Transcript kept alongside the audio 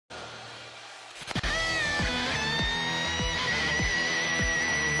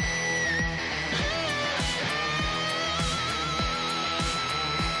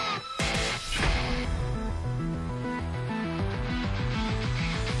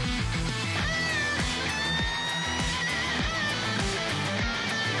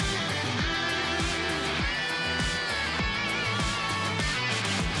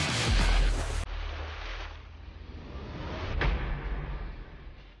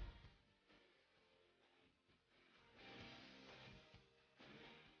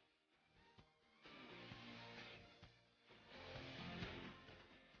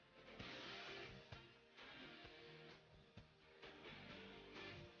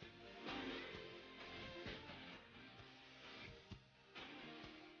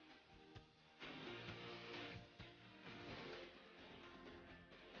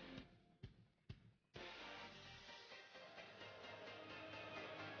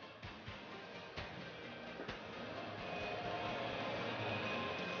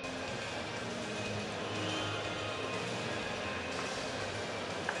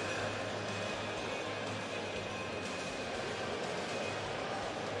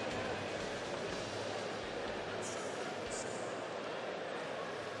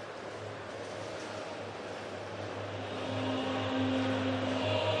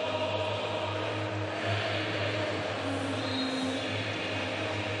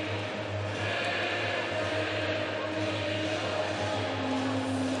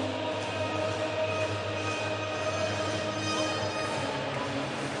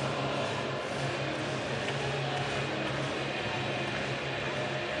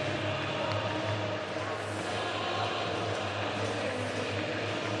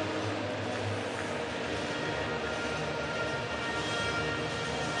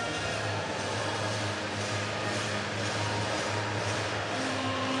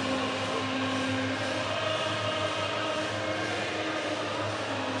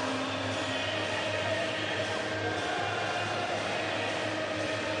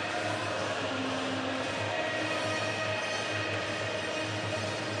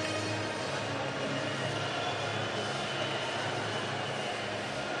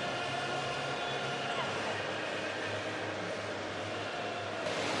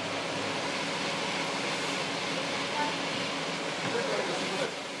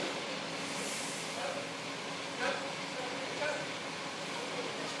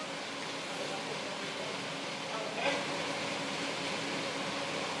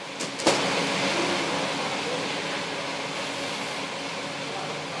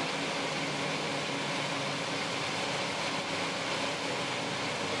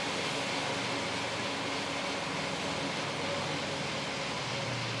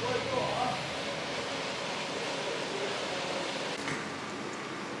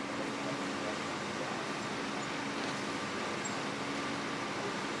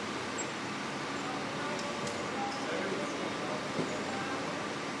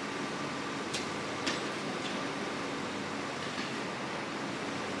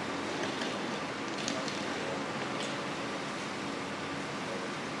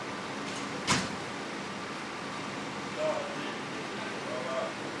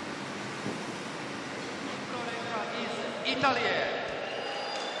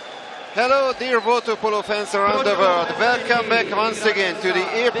Hello dear water polo fans around the world. Welcome back once again to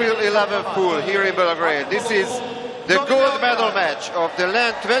the April 11th pool here in Belgrade. This is the gold medal match of the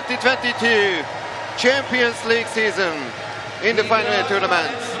LAN 2022 Champions League season in the final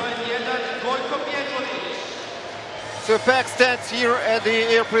tournament. So packed stands here at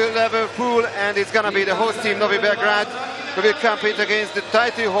the April 11th pool, and it's gonna be the host team Novi Beograd who will compete against the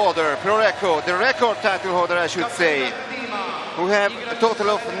title holder, Recco, the record title holder I should say, who have a total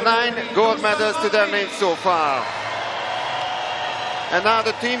of 9 gold medals to their name so far. And now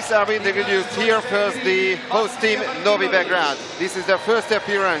the teams are being introduced here. First the host team Novi Beograd. This is their first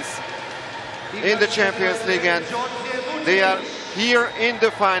appearance in the Champions League and they are here in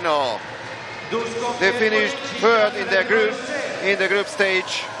the final. They finished third in their group, in the group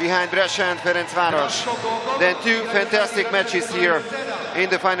stage, behind Brescia and Ferencváros. Then 2 fantastic matches here in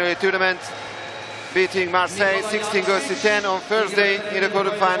the final tournament, beating Marseille 16 goals to 10 on Thursday in the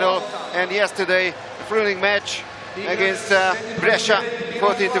quarterfinal, and yesterday a thrilling match against Brescia,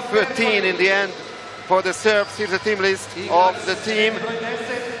 14 to 13 in the end for the Serbs. Here's the team list of the team,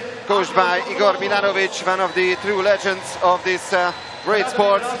 coached by Igor Milanovic, one of the true legends of this great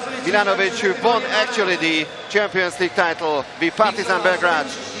sport. Milanovic, who won actually the Champions League title with Partizan Belgrade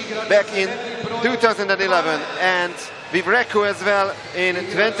back in 2011 and with Recco as well in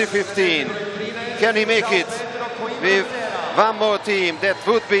 2015. Can he make it with one more team? That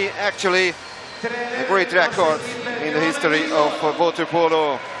would be actually a great record in the history of water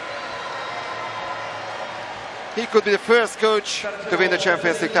polo. He could be the first coach to win the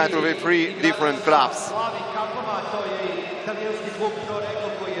Champions League title with 3 different clubs.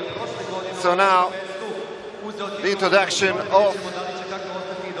 So now the introduction of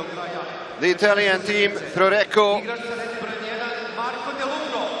the Italian team, Recco.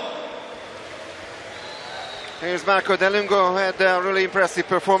 Here's Marco De Lungo, who had a really impressive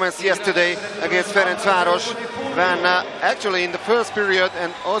performance yesterday against Ferencváros, when actually in the first period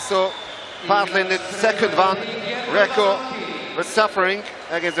and also partly in the second one, Recco was suffering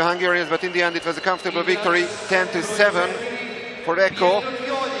against the Hungarians, but in the end it was a comfortable victory, 10-7 for Recco.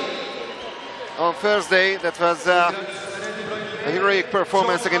 On Thursday, that was a heroic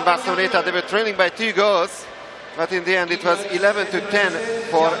performance against Barceloneta. They were trailing by 2 goals, but in the end it was 11-10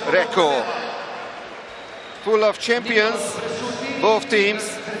 for Recco. Full of champions, both teams,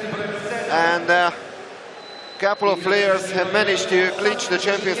 and a couple of players have managed to clinch the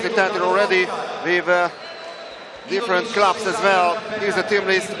Champions League title already with different clubs as well. Here's the team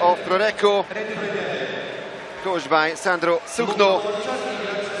list of Recco, coached by Sandro Sukno.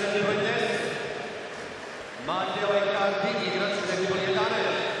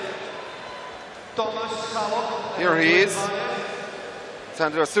 Here he is,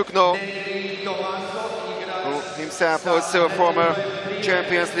 Sandro Sukno, who himself also a former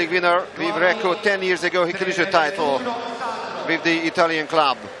Champions League winner with Recco. 10 years ago he clinched the title with the Italian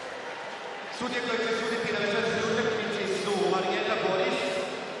club.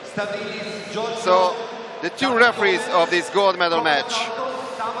 So the 2 referees of this gold medal match,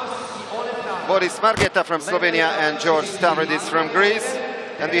 Boris Margeta from Slovenia and George Stavridis from Greece.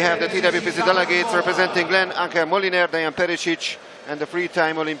 And we have the TWPC delegates representing Glenn Anker Moliner, Dejan Perisic, and the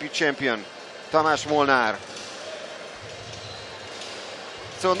 3-time Olympic champion, Tamás Molnár.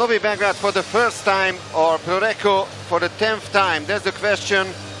 So Novi Beograd for the first time, or Recco for the 10th time? That's the question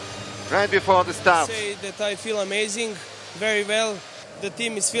right before the start. I say that I feel amazing, very well. The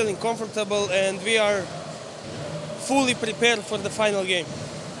team is feeling comfortable and we are fully prepared for the final game.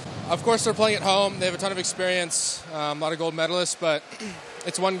 Of course they're playing at home, they have a ton of experience, a lot of gold medalists, but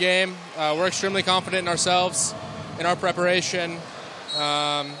it's one game. We're extremely confident in ourselves, in our preparation,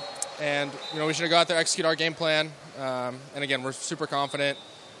 and we should go out there, execute our game plan. And again, we're super confident.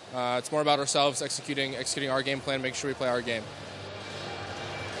 It's more about ourselves executing our game plan, making sure we play our game.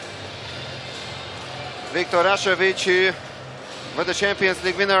 Viktor Rašović, who was the Champions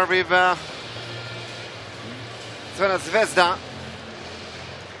League winner with Crvena Zvezda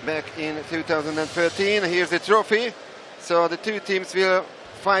back in 2013. Here's the trophy. So the 2 teams will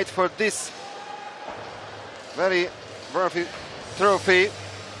fight for this very worthy trophy.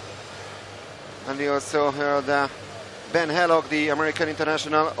 And we also heard Ben Hellock, the American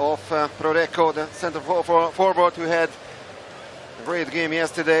international of Recco, the center forward, who had a great game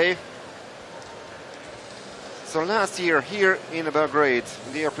yesterday. So last year here in Belgrade,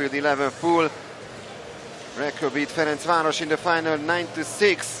 in the April 11th pool, Recco beat Ferencváros in the final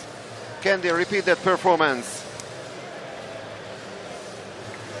 9-6. Can they repeat that performance?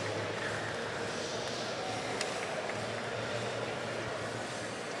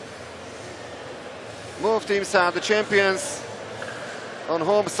 Both teams are the champions on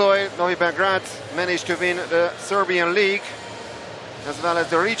home soil. Novi Beograd managed to win the Serbian League as well as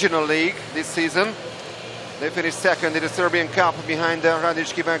the Regional League this season. They finished second in the Serbian Cup behind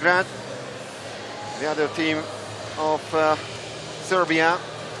Radnički Belgrade. The other team of Serbia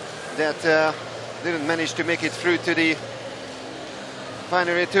that didn't manage to make it through to the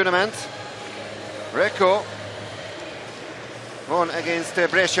final tournament. Recco won against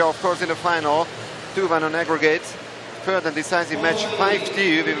Brescia, of course, in the final, 2-1 on aggregate. Third and decisive match,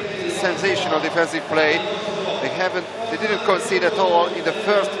 5-2 with sensational defensive play. They didn't concede at all in the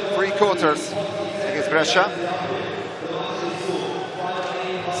first 3 quarters against Brescia.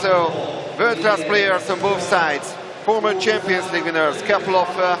 So, world-class players on both sides, former Champions League winners, couple of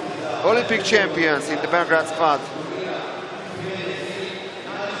Olympic champions in the Belgrade squad.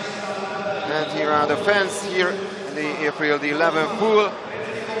 And here are the fans here in the April the 11th pool.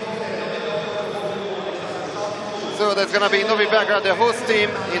 So that's going to be Novi Beograd, the host team,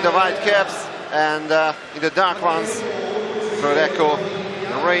 in the white caps, and in the dark ones, Recco,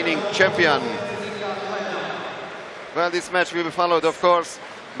 the reigning champion. Well, this match will be followed, of course,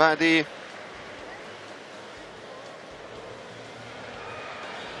 by the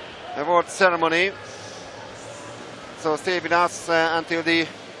award ceremony. So stay with us until the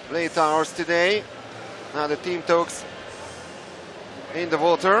late hours today. Now the team talks in the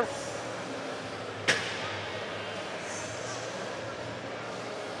water.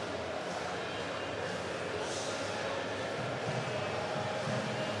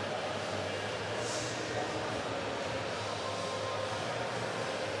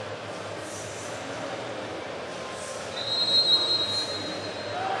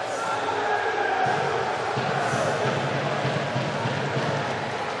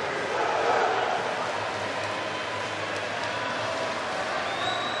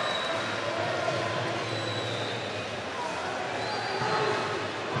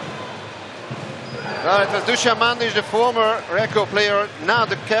 Well, it was Dusan Mandic, the former Recco player, now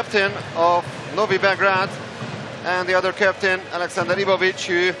the captain of Novi Beograd, and the other captain, Aleksandar Ivovic,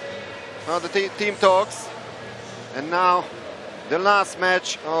 who are the team talks. And now the last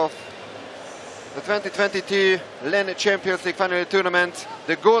match of the 2022 LEN Champions League final tournament.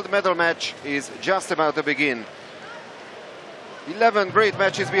 The gold medal match is just about to begin. 11 great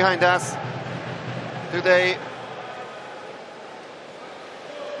matches behind us today.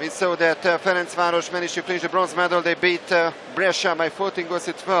 We saw that Ferencváros managed to clinch the bronze medal. They beat Brescia by 14 goals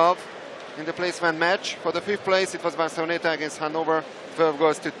to 12 in the placement match. For the 5th place, it was Barceloneta against Hanover, 12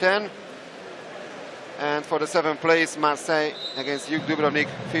 goals to 10. And for the 7th place, Marseille against Juk Dubrovnik,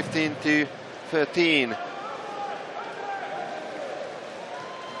 15 to 13.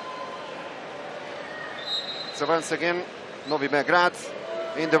 So once again, Novi Beograd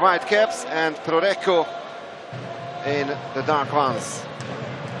in the white caps and Recco in the dark ones.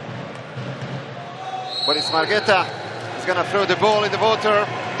 Boris Margeta is going to throw the ball in the water.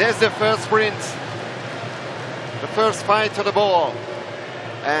 There's the first sprint. The first fight for the ball.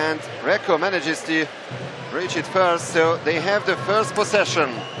 And Recco manages to reach it first, so they have the first possession.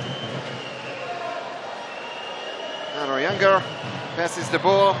 Aro Younger passes the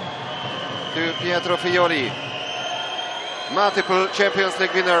ball to Pietro Fiori. Multiple Champions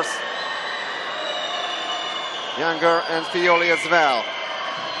League winners. Younger and Fiori as well.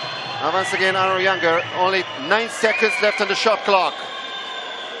 Now once again, Aro Younger, only 9 seconds left on the shot clock.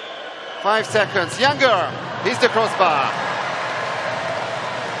 5 seconds. Younger, he's the crossbar.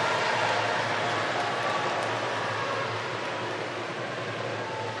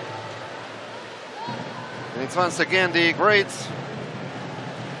 And it's once again the great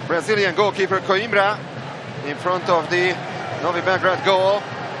Brazilian goalkeeper Coimbra in front of the Novi Beograd goal.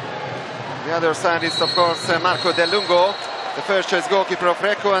 The other side is, of course, Marco Del Lungo, the first choice goalkeeper of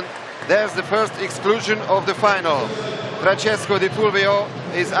Recco, and there's the first exclusion of the final. Francesco Di Fulvio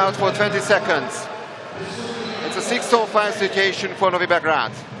is out for 20 seconds. It's a 6-5 situation for Novi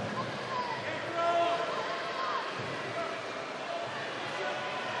Beograd.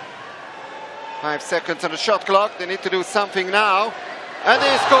 Five seconds on the shot clock. They need to do something now. And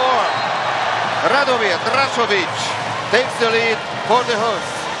they score! Radomir Drašović takes the lead for the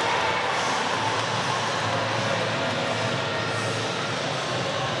hosts.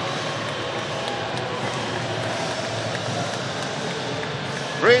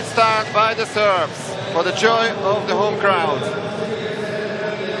 Great start by the Serbs for the joy of the home crowd.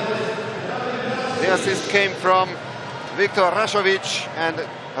 The assist came from Viktor Rašović and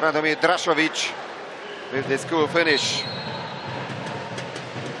Radomir Drašović with this cool finish.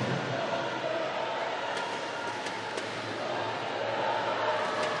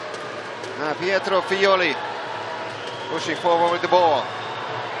 Now Pietro Fioli pushing forward with the ball.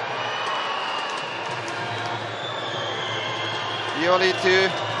 Fioli to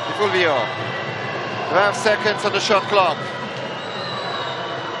Fulvio. 12 seconds on the shot clock.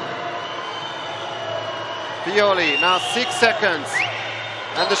 Fioli, now 6 seconds.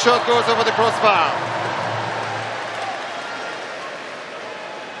 And the shot goes over the crossbar.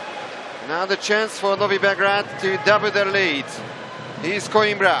 Now the chance for Novi Beograd to double their lead. Here's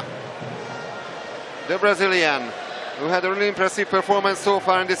Coimbra, the Brazilian, who had a really impressive performance so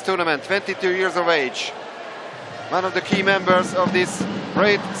far in this tournament, 22 years of age. One of the key members of this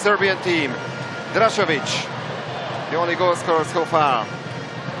great Serbian team. Drašović, the only goal scorer so far.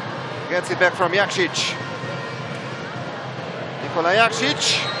 Gets it back from Jakšić. Nikola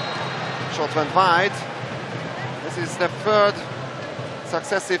Jakšić. Shot went wide. This is the third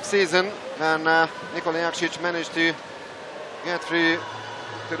successive season when Nikola Jakšić managed to get through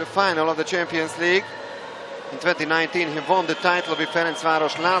to the final of the Champions League. In 2019 he won the title with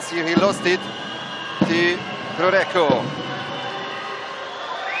Ferencváros. Last year he lost it to Recco.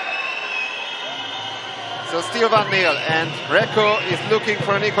 So still 1-0, and Recco is looking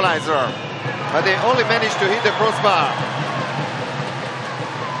for an equalizer, but they only managed to hit the crossbar.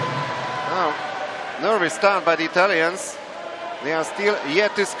 Now, nervous start by the Italians. They are still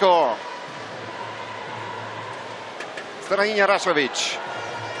yet to score. Strahinja Rašović.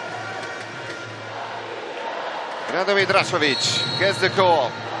 Radomir Drašović gets the call.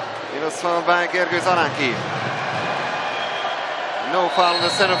 He was fouled by Gergő Zaranki. No foul on the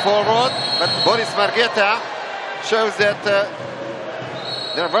center forward, but Boris Margeta shows that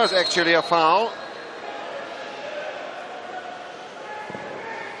there was actually a foul.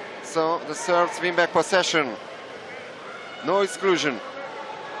 So the Serbs win back possession. No exclusion.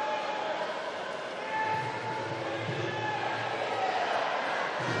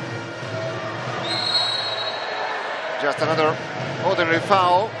 Just another ordinary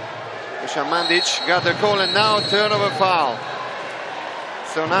foul. Dusan Mandic got the call, and now turnover foul.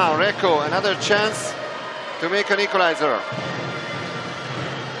 So now Recco, another chance to make an equalizer.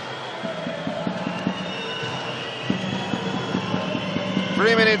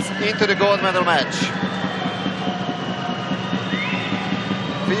 Three minutes into the gold medal match.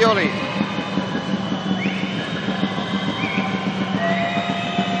 Fioli.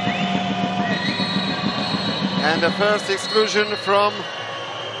 And the first exclusion from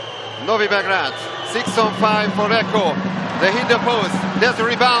Novi Beograd. 6 on 5 for Recco. They hit the post, there's a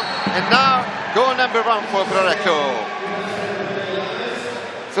rebound, and now goal number 1 for Recco.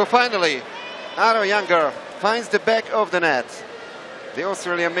 So finally, Aro Younger finds the back of the net. The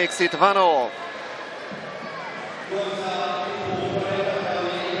Australian makes it 1-1.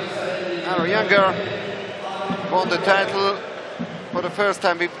 Aro Younger won the title for the first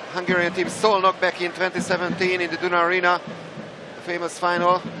time with Hungarian team Szolnok back in 2017 in the Duna Arena. The famous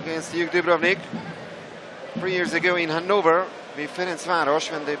final against Juk Dubrovnik. 3 years ago in Hanover with Ferencváros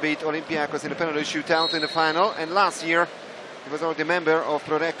when they beat Olympiacos in the penalty shootout in the final, and last year he was already a member of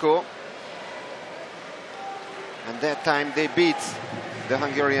Recco, and that time they beat the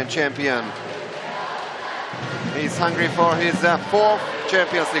Hungarian champion. He's hungry for his 4th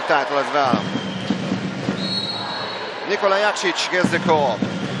Champions League title as well. Nikola Jakšić gets the call,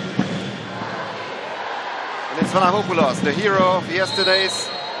 and it's Vlahopoulos, the hero of yesterday's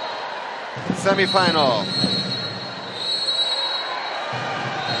semi-final.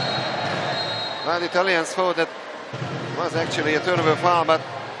 Well, the Italians thought that was actually a turnover foul, but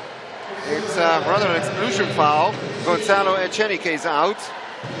it's rather an exclusion foul. Gonzalo Echenique is out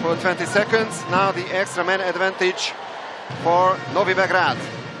for 20 seconds. Now the extra man advantage for Novi Beograd.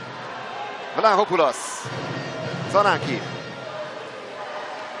 Vlahopoulos, Zaranki.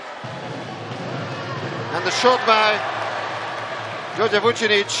 And the shot by Đorđe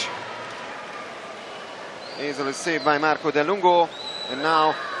Vucinic. Easily saved by Marco Del Lungo. And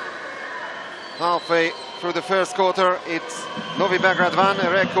now, halfway through the first quarter, it's Novi Beograd 1,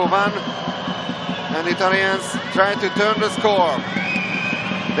 Recco 1. And the Italians try to turn the score.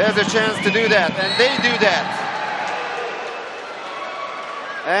 There's a chance to do that, and they do that.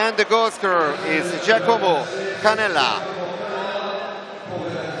 And the goal scorer is Giacomo Canella.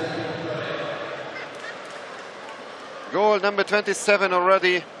 Goal number 27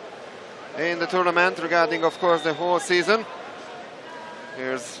 already in the tournament, regarding, of course, the whole season.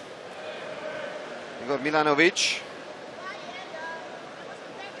 Here's Igor Milanovic,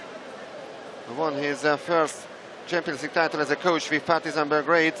 who won his first Champions League title as a coach with Partizan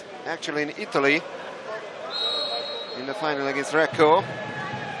Belgrade, actually in Italy, in the final against Recco.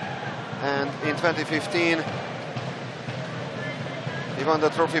 And in 2015, He won the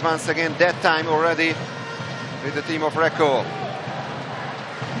trophy once again, that time already with the team of Recco.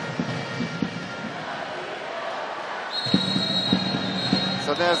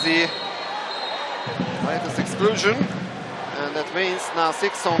 So there's the latest exclusion, and that means now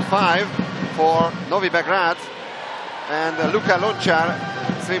 6-on-5 for Novi Beograd, and Luka Lončar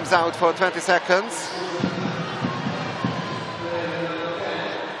swims out for 20 seconds.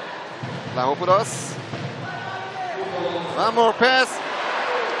 Vlahopoulos, one more pass,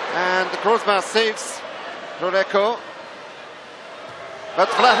 and the crossbar saves Recco, but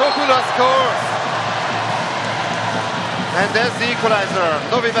Vlahopoulos scores, and that's the equalizer.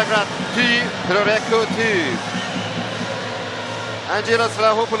 Novi Beograd 2, Recco 2. Angelos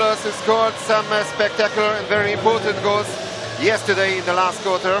Vlahopoulos, who scored some spectacular and very important goals yesterday in the last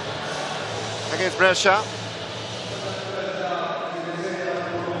quarter against Brescia.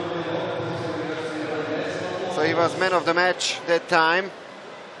 So he was man of the match that time.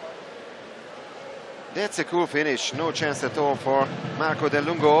 That's a cool finish, no chance at all for Marco Del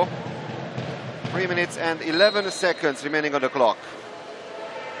Lungo. 3 minutes and 11 seconds remaining on the clock.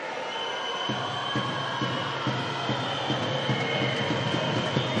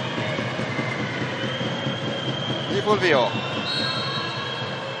 Di Fulvio.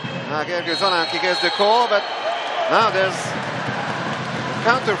 Now Gergő Zanánki gets the call, but now there's a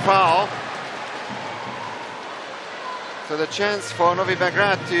counter foul. So the chance for Novi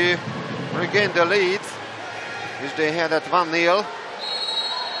Beograd to regain the lead, which they had at 1-0.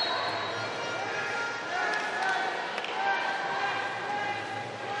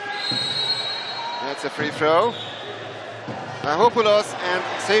 That's a free throw. Vlahopoulos, and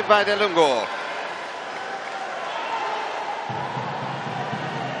saved by Del Lungo.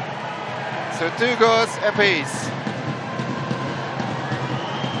 So 2 goals apiece.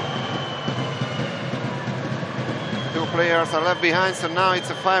 Two players are left behind, so now it's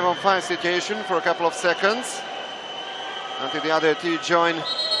a 5-on-5 situation for a couple of seconds until the other two join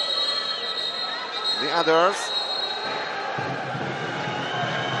the others.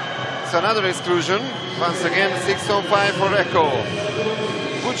 So another exclusion. Once again, 6-on-5 for Recco.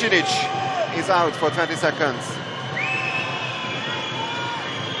 Vucinic is out for 20 seconds.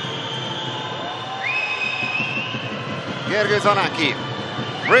 Gergő Zanánki.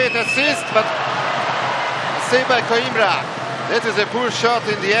 Great assist, but saved by Coimbra. That is a poor shot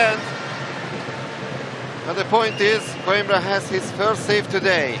in the end. But the point is, Coimbra has his first save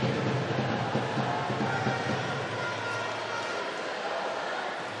today.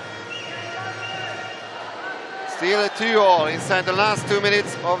 Still a 2-all inside the last 2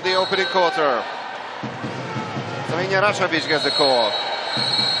 minutes of the opening quarter. Slavinia Rashabic gets the call.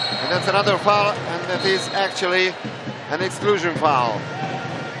 And that's another foul, and that is actually an exclusion foul.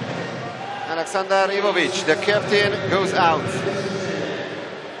 Aleksandar Ivovic, the captain, goes out.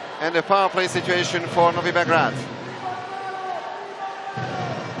 And a power play situation for Novi Beograd.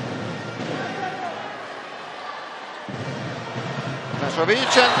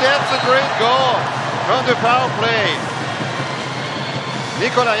 Rashabic, and that's a great goal from the power play.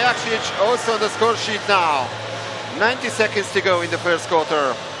 Nikola Jakšić also on the score sheet now. 90 seconds to go in the first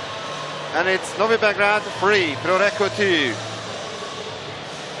quarter. And it's Novi Beograd 3, Recco 2.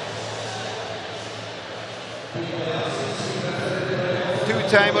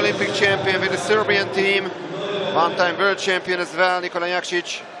 Two-time Olympic champion with the Serbian team. One-time world champion as well, Nikola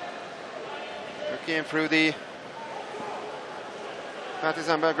Jakšić, who came through the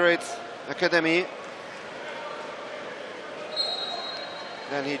Partizan Belgrade Academy.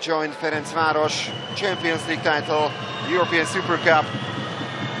 Then he joined Ferencváros, Champions League title, European Super Cup,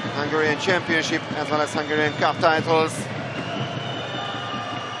 Hungarian Championship, as well as Hungarian Cup titles.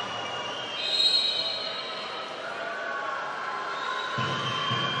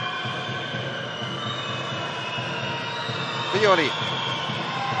 Pioli,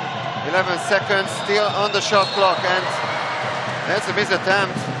 11 seconds still on the shot clock, and that's a missed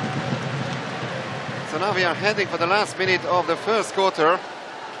attempt. So now we are heading for the last minute of the first quarter,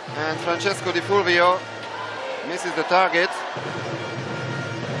 and Francesco Di Fulvio misses the target.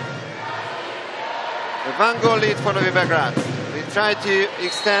 A 1-goal lead for Novi Beograd. We try to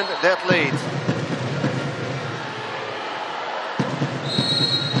extend that lead.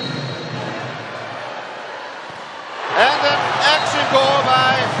 And an action goal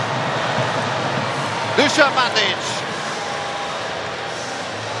by Dusan Mandic.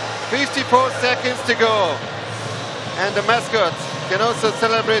 54 seconds to go. And the mascot can also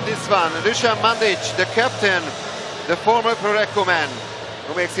celebrate this one. Dusan Mandic, the captain, the former Recco man,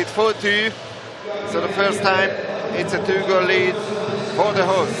 who makes it 4-2. So the first time it's a 2-goal lead for the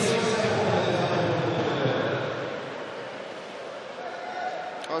hosts.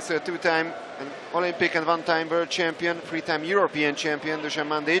 Also a two-time Olympic and one-time world champion, three-time European champion, Dusan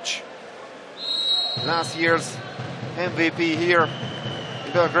Mandic. Last year's MVP here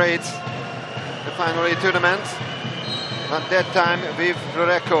in Belgrade, the final A tournament. At that time with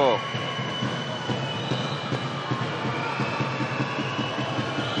Recco.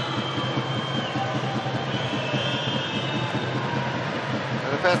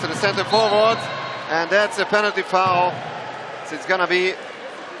 And the pass to the center forward, and that's a penalty foul. So it's gonna be a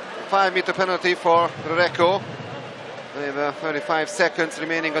 5-meter penalty for Recco. We have 35 seconds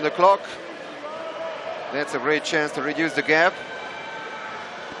remaining on the clock. That's a great chance to reduce the gap.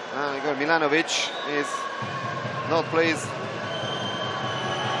 And Igor Milanovic is not pleased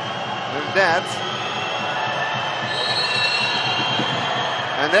with that.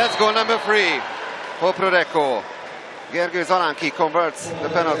 And that's goal number 3 for Recco. Gergő Zalanki converts the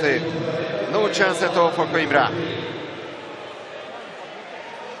penalty. No chance at all for Coimbra.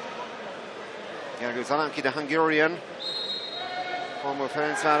 Gergő Zalanki, the Hungarian, former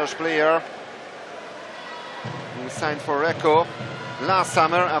Ferencváros player, who signed for Recco last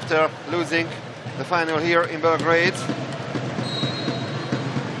summer after losing the final here in Belgrade.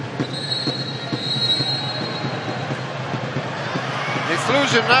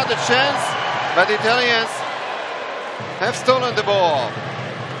 Exclusion, not a chance, but the Italians have stolen the ball.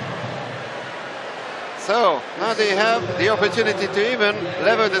 So now they have the opportunity to even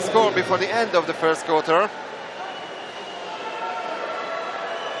level the score before the end of the first quarter.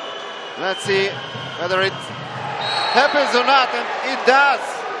 Let's see whether it happens or not, and it does.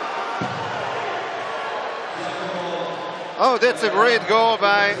 Oh, that's a great goal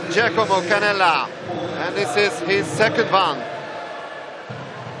by Giacomo Canella, and this is his second one.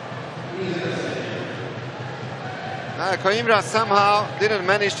 Coimbra somehow didn't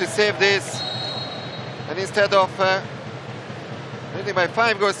manage to save this, and instead of winning by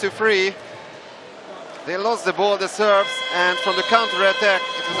 5-3, they lost the ball, the serves, and from the counter-attack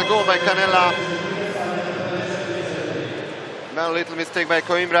it was a goal by Canella. Well, a little mistake by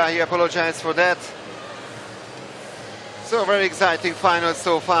Coimbra, he apologized for that. So very exciting final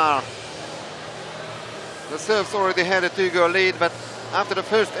so far. The Serbs already had a 2-goal lead, but after the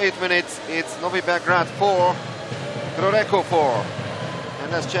first 8 minutes it's Novi Beograd 4, Recco 4.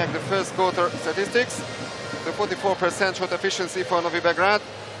 And let's check the first quarter statistics. The 44% shot efficiency for Novi Beograd,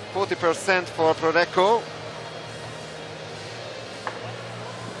 40% for Recco.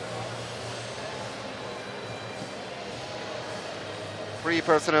 Three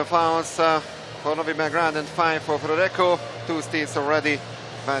personal fouls for Novi Beograd and 5 for Recco. 2 steals already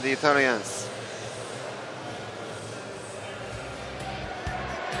by the Italians.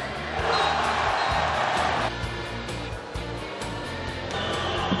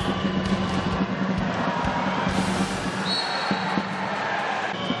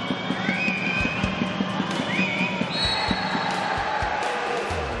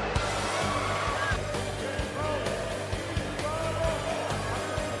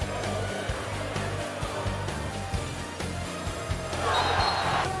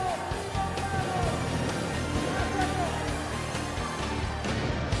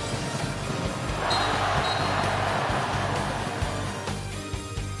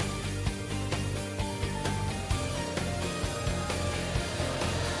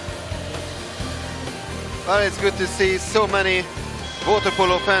 Well, it's good to see so many water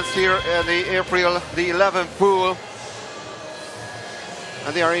polo fans here at the April the 11th pool,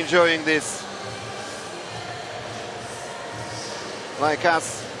 and they are enjoying this like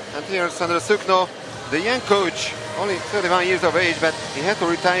us. And here's Sandro Sukno, the young coach, only 31 years of age, but he had to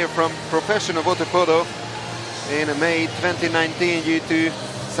retire from professional water polo in May 2019 due to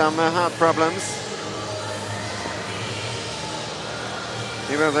some heart problems.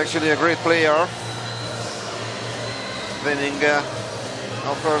 He was actually a great player, winning,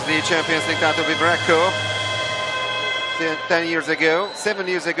 of course, the Champions League title with Recco 10 years ago. 7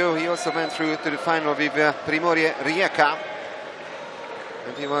 years ago, he also went through to the final with Primorje Rijeka,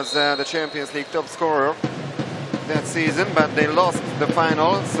 and he was the Champions League top scorer that season, but they lost the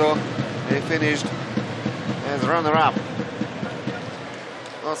final, so they finished as runner-up.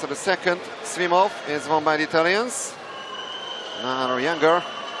 Also, the second swim-off is won by the Italians. Now younger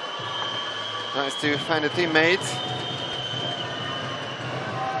tries to find a teammate.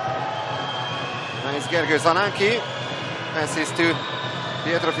 Nice Gergő Zalanki. Passes to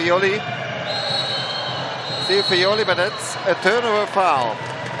Pietro Fioli. Still Fioli, but that's a turnover foul.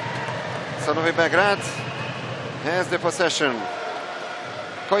 So Novi Beograd has the possession.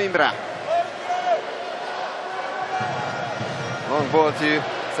 Coimbra. Long ball to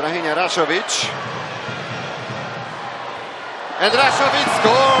Strahinja Rašović. And Rashovic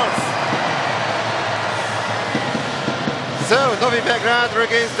scores! So Novi Beograd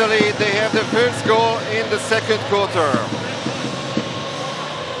regains the lead. They have the first goal in the second quarter.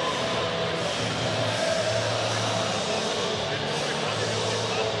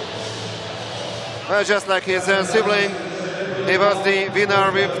 Well, just like his sibling, he was the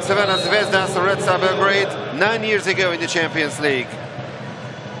winner with Crvena Zvezda, so Red Star Belgrade, 9 years ago in the Champions League.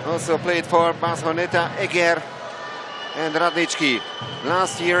 Also played for Barceloneta, Eger and Radnički.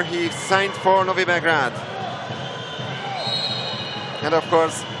 Last year he signed for Novi Beograd. And of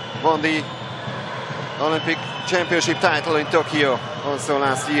course won the Olympic Championship title in Tokyo also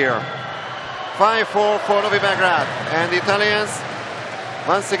last year. 5-4 for Novi Beograd. And the Italians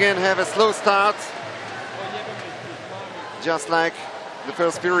once again have a slow start, just like the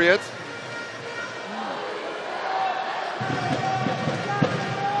first period.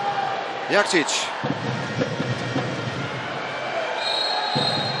 Jakšić.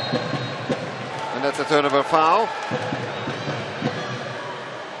 And that's a turnover foul.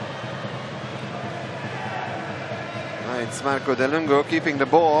 It's Marco De Lungo keeping the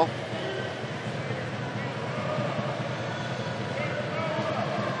ball.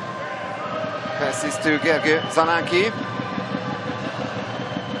 Passes to Gergő Zalanki.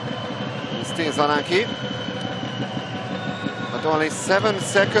 Still Zalanki. But only 7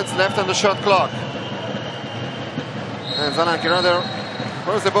 seconds left on the shot clock. And Zalanki rather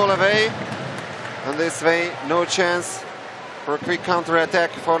throws the ball away. And this way, no chance for a quick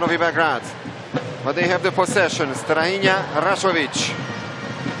counter-attack for Novi Beograd. But they have the possession. Strahinja, Rashovic.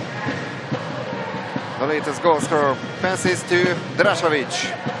 The latest goal scorer passes to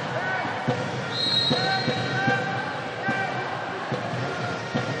Drašović.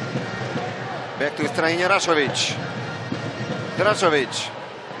 Back to Strahinja, Rashovic. Drašović.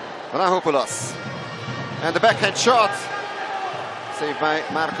 Vlahopoulos. And the backhand shot. Saved by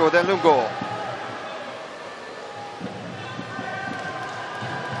Marco De Lungo.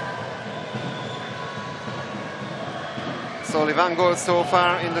 So only 1 goal so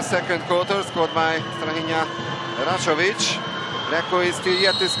far in the second quarter, scored by Strahinja Rashovic. Recco is still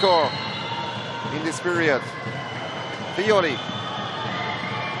yet to score in this period. Fiori.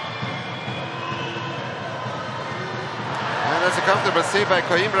 And that's a comfortable save by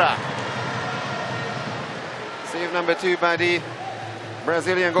Coimbra. Save number 2 by the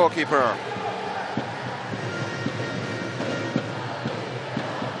Brazilian goalkeeper.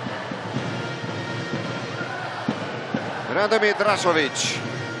 Radomir Drašović.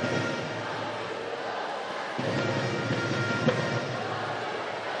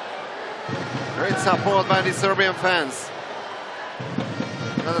 Great support by the Serbian fans.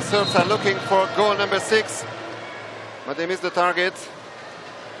 Now the Serbs are looking for goal number 6, but they missed the target.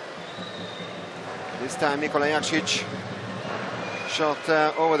 This time Nikola Jakšić shot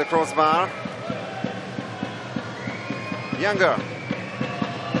over the crossbar. Younger.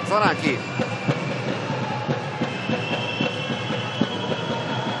 Zalanki.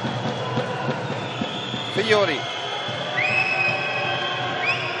 Fiori.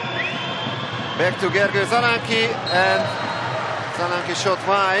 Back to Gergő Zalanki, and Zalanki shot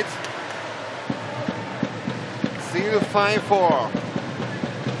wide. Still 5-4.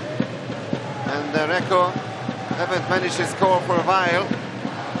 And Recco haven't managed to score for a while.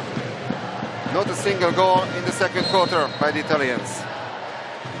 Not a single goal in the second quarter by the Italians.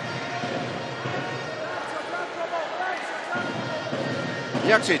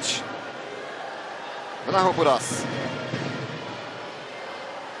 Jakšić. Vlahopoulos.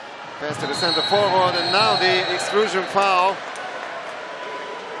 Pass to the center forward, and now the exclusion foul.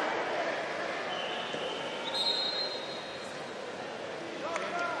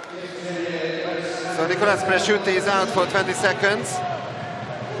 So Nicolas Presciutti is out for 20 seconds.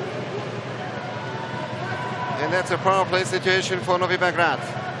 And that's a power play situation for Novi Beograd.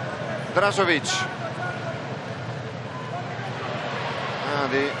 Drašović.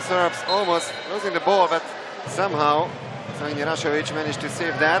 The Serbs almost losing the ball, but somehow Strahinja Rashovic managed to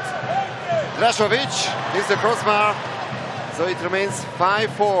save that. Drašović hits the crossbar, so it remains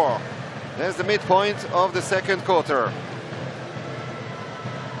 5-4. There's the midpoint of the second quarter.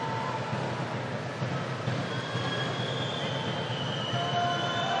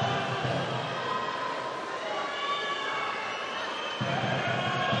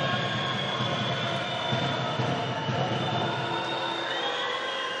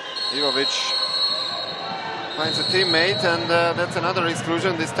 Ivovic finds a teammate, and that's another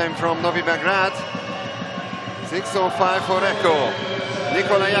exclusion, this time from Novi Beograd. 6:05 for Recco.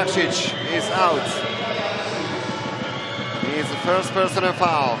 Nikola Jakšić is out. He is the first personal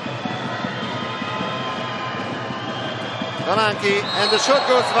foul. Zolanki, and the shot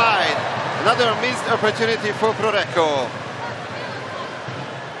goes wide. Another missed opportunity for Recco.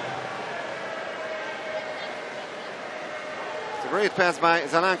 It's a great pass by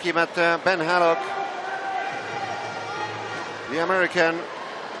Zolanki, but Ben Hallock, the American,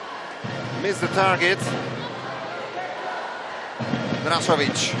 missed the target.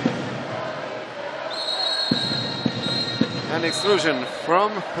 Drašović. An exclusion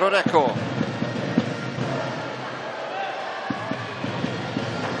from Recco.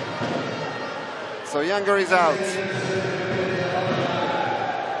 So Younger is out.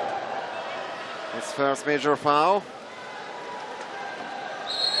 His first major foul.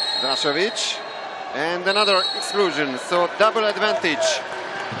 Drašović. And another exclusion, so double advantage.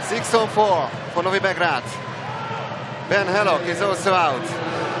 6-on-4 for Novi Beograd. Ben Hallock is also out.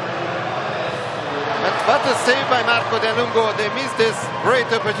 But what a save by Marco De Lungo. They missed this great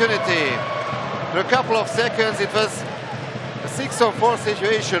opportunity. For a couple of seconds it was a 6-on-4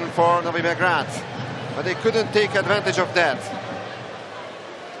 situation for Novi Beograd, but they couldn't take advantage of that.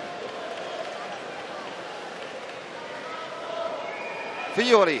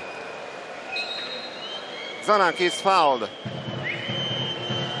 Fiori. Zolanki is fouled.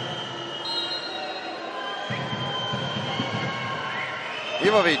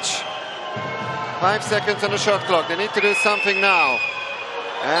 Ivovic. 5 seconds on the shot clock. They need to do something now.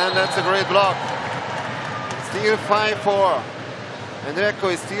 And that's a great block. Still 5-4. And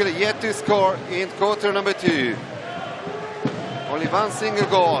Recco is still yet to score in quarter number 2. Only one single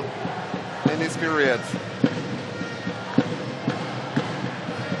goal in this period.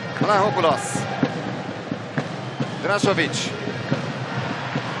 Vlahopoulos. Drašović.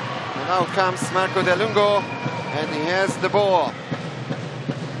 And now comes Marco De Lungo, and he has the ball.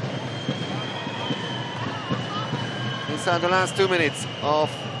 Inside the last 2 minutes of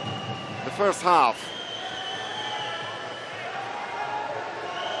the first half.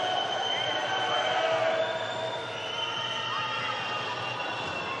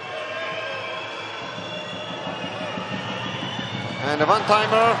 And a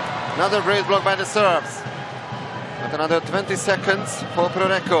one-timer, another great block by the Serbs. But another 20 seconds for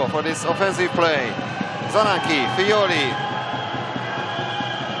Recco for this offensive play. Zolanki, Fiori,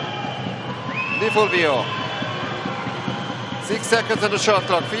 Di Fulvio. 6 seconds on the shot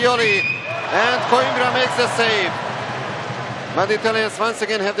clock. Fiori, and Coimbra makes the save. But the Italians once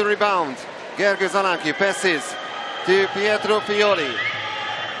again have the rebound. Gergo Zolanki passes to Pietro Fiori.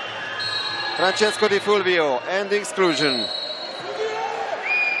 Francesco Di Fulvio, and the exclusion.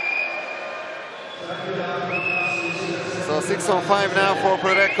 So 6-on-5 now for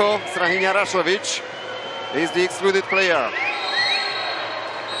Recco. Strahinja Rašović is the excluded player.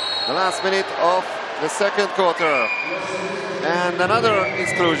 The last minute of the second quarter. And another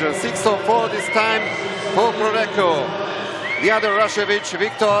exclusion. 6-on-4 this time for Recco. The other Rašović,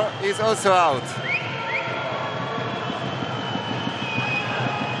 Victor, is also out.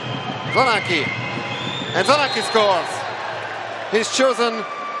 Zolanki. And Zolanki scores. He's chosen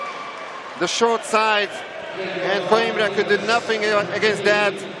the short side, and Coimbra could do nothing against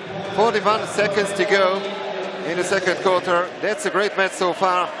that. 41 seconds to go in the second quarter. That's a great match so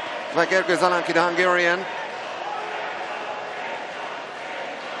far by Gergo Zolanki, the Hungarian.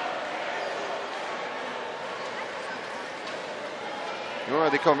 He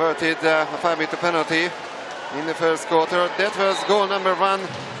already converted a 5-meter penalty in the first quarter. That was goal number 1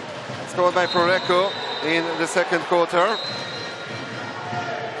 scored by Recco in the second quarter.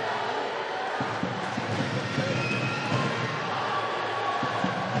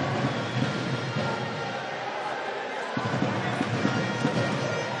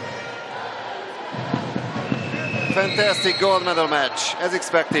 Fantastic gold medal match, as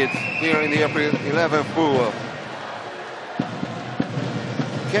expected, here in the April 11th pool.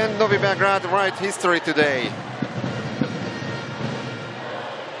 Can Novi Beograd write history today?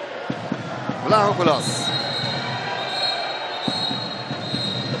 Vlahopoulos.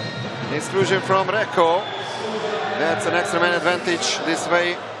 Exclusion from Recco. That's an extra man advantage this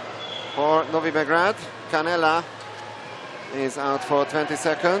way for Novi Beograd. Canella is out for 20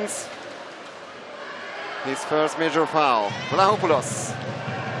 seconds. His first major foul. Vlahopoulos.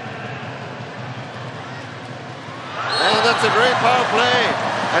 And that's a great power play.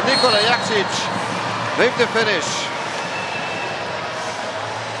 And Nikola Jakšić with the finish.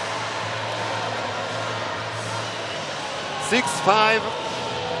 (6-5)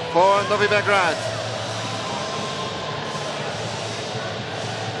 for Novi Beograd.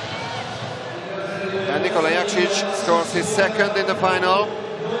 And Nikola Jakšić scores his second in the final.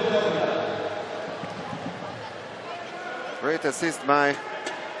 Great assist by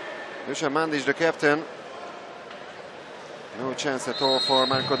Dusan Mandić, the captain. No chance at all for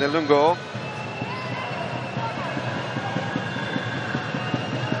Marco Del Lungo.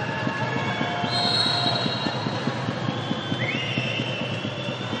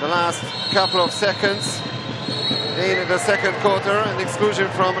 The last couple of seconds in the second quarter, an exclusion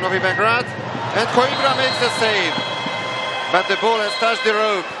from Novi Beograd, and Coimbra makes the save, but the ball has touched the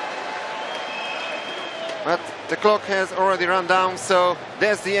rope. But the clock has already run down, so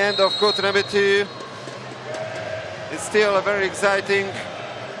that's the end of quarter number 2. It's still a very exciting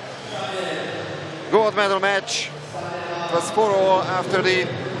gold medal match. It was 4-all after the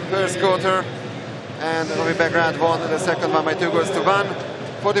first quarter, and Novi Beograd won the second one by 2-1.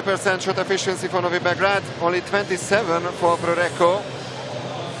 40% shot efficiency for Novi Beograd, only 27 for Recco.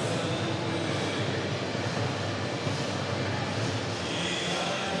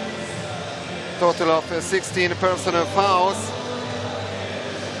 Total of 16 personal fouls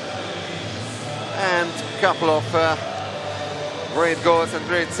and a couple of great goals and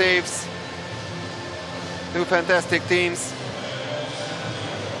great saves. Two fantastic teams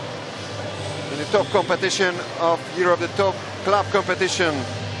in the top competition of Europe, the top club competition.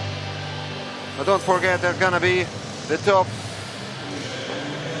 But don't forget, there's gonna be the top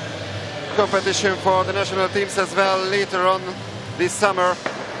competition for the national teams as well later on this summer,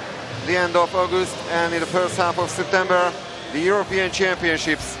 the end of August, and in the first half of September, the European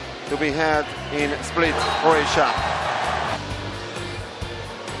Championships to be held in Split, Croatia.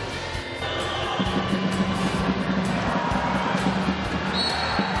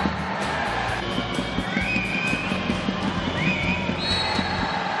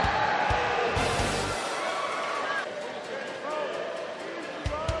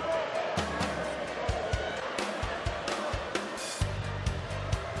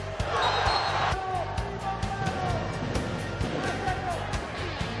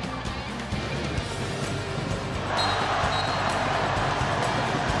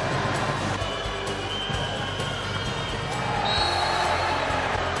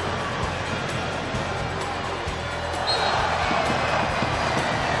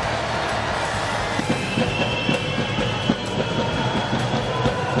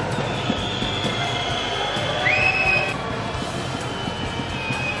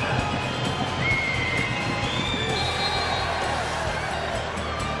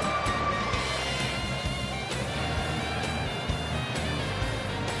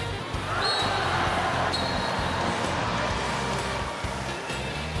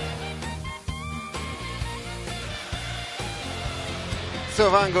 So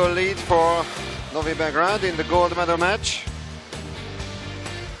one goal lead for Novi Beograd in the gold medal match.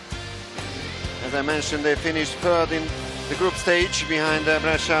 As I mentioned, they finished third in the group stage behind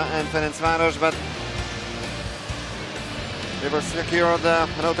Brescia and Ferencváros, but they were secured an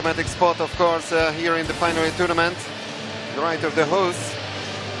automatic spot, of course, here in the final tournament, the right of the hosts.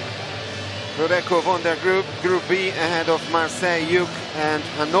 Recco won their group, Group B, ahead of Marseille, Juc and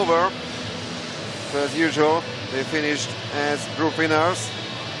Hanover. So as usual, they finished as group winners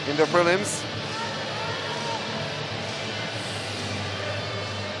in the prelims.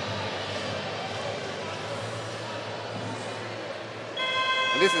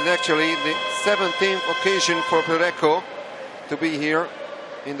 And this is actually the 17th occasion for Recco to be here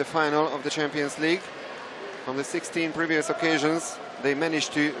in the final of the Champions League. From the 16 previous occasions, they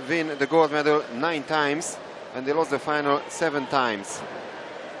managed to win the gold medal 9 times, and they lost the final 7 times.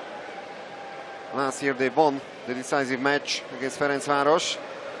 Last year they won the decisive match against Ferencváros.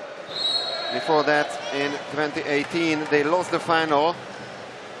 Before that, in 2018, they lost the final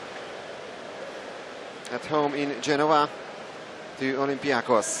at home in Genova to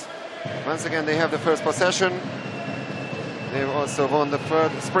Olympiacos. Once again, they have the first possession. They've also won the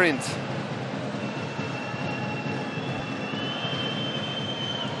third sprint.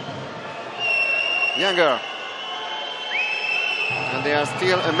 Younger. And they are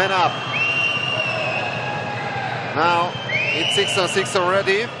still a man up. Now it's 6-on-6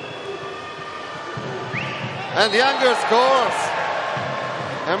 already. And Younger scores.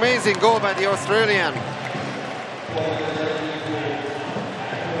 Amazing goal by the Australian.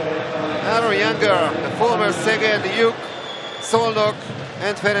 Aaron Younger, the former Szeged, Juc, Szolnok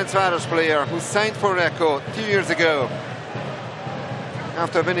and Ferencváros player who signed for Recco 2 years ago.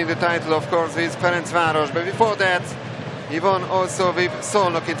 After winning the title, of course, with Ferencváros. But before that, he won also with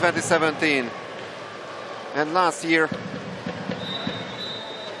Szolnok in 2017. And last year,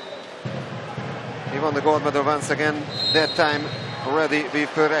 he won the gold medal once again, that time already with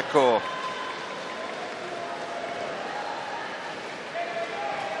Recco.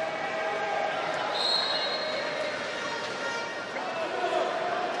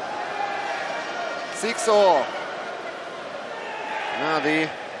 Six all. Now the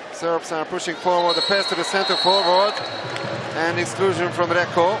Serbs are pushing forward, the pass to the center forward, and exclusion from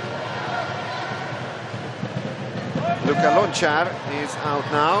Recco. Luka Lončar is out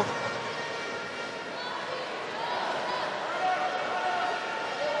now.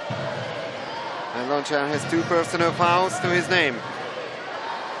 And Lončar has 2 personal fouls to his name.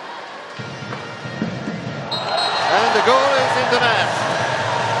 And the goal is in the net.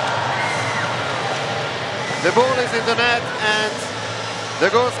 The ball is in the net, and the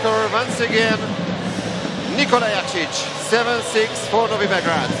goal scorer once again, Nikola Jakšić, 7-6 for Novi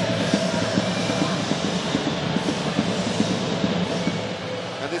Beograd.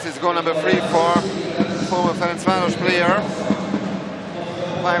 And this is goal number 3 for former Ferencváros player.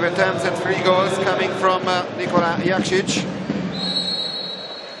 5 attempts and 3 goals coming from Nikola Jakšić.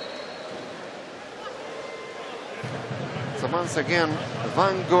 So once again,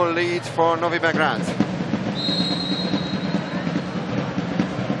 1 goal lead for Novi Beograd.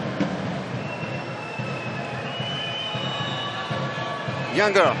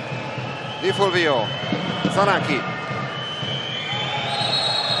 Younger, Di Fulvio, Zanaki.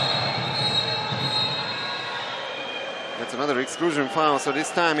 That's another exclusion foul, so this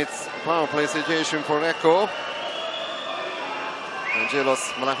time it's power play situation for Recco.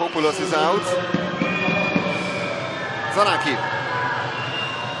 Angelos Malachopoulos is out. Zanaki.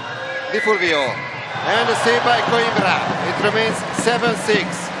 Di Fulvio. And a save by Coimbra. It remains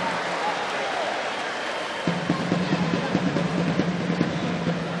 7-6.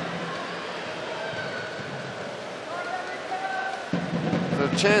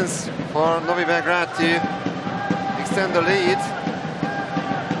 Chance for Novi Beograd to extend the lead.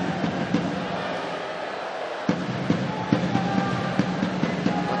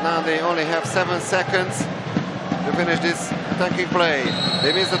 But now they only have 7 seconds to finish this attacking play.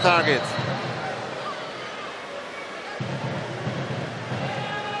 They miss the target.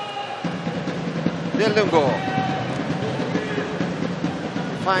 Del Lungo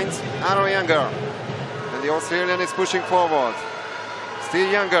finds Aro Younger, and the Australian is pushing forward. Still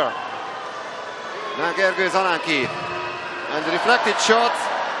Younger. Now Gergő Zanaki. And the reflected shot.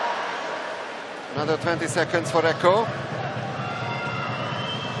 Another 20 seconds for Recco.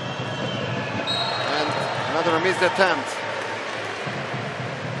 And another missed attempt.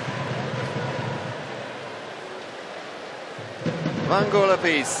 One goal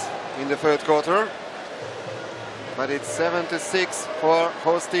apiece in the third quarter. But it's 7-6 for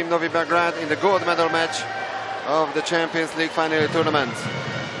host team Novi Beograd in the gold medal match of the Champions League final tournament.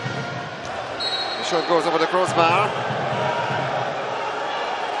 The shot goes over the crossbar.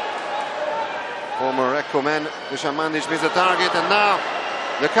 Former Recco man Dusan Mandic missed the target, and now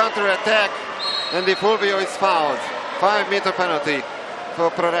the counter-attack, and Di Fulvio is fouled. 5-meter penalty for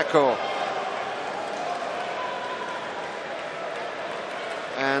Pro Recco.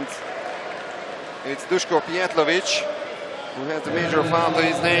 And it's Duško Pijetlović who has a major foul to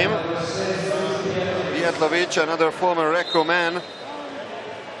his name. Pijetlović, another former Recco man.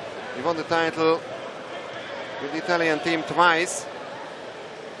 He won the title with the Italian team twice.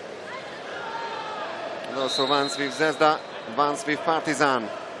 And also once with Zvezda, once with Partizan.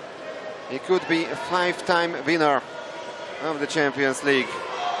 He could be a 5-time winner of the Champions League.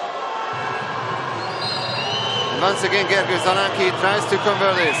 And once again, Gergő Zanaki tries to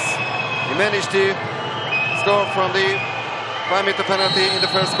convert this. He managed to score from the 5-meter penalty in the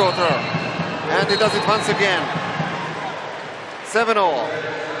first quarter. And he does it once again. 7-all.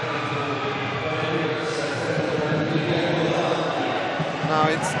 Now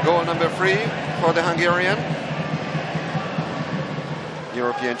it's goal number 3 for the Hungarian.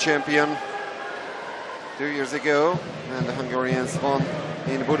 European champion 2 years ago. And the Hungarians won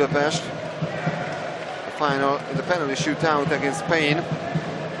in Budapest the final in the penalty shootout against Spain.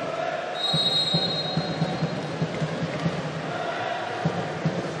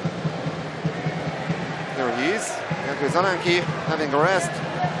 Zanaki having a rest,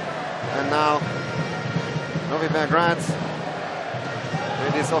 and now Novi Beograd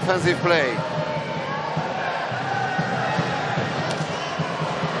with this offensive play.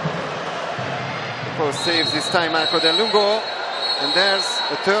 Of course, saves this time Marco Del Lungo, and there's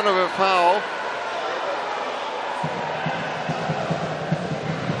a turnover foul.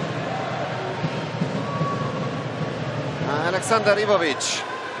 Aleksandar Ivovic.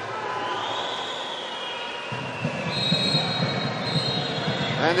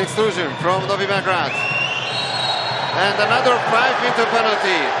 And exclusion from Novi Beograd. And another 5-meter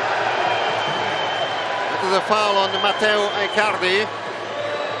penalty. That is a foul on Matteo Icardi.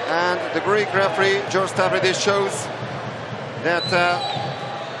 And the Greek referee, George Stavridis, shows that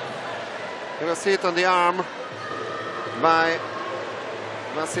he was hit on the arm by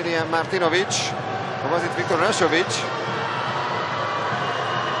Vasiliy Martinovic, or was it Viktor Rashovic?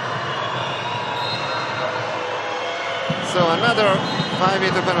 So another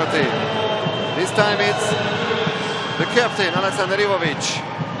 5-meter penalty. This time it's the captain, Alexander Ivovic.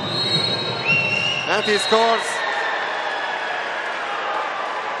 And he scores.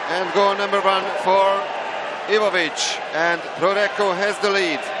 And goal number 1 for Ivovic. And Recco has the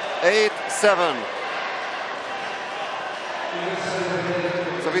lead, 8-7.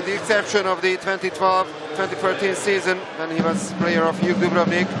 So with the exception of the 2012-2013 season, when he was player of Juk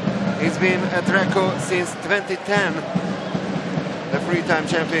Dubrovnik, he's been at Recco since 2010. The three-time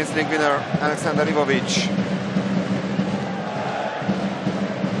Champions League winner, Alexander Ivovic.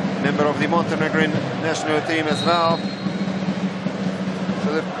 Member of the Montenegrin national team as well.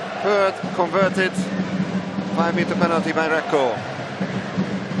 So the third converted 5-meter penalty by Recco.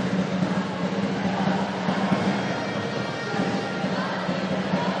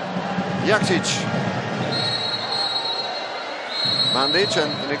 Jakšić. Mandic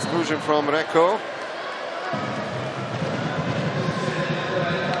and an exclusion from Recco.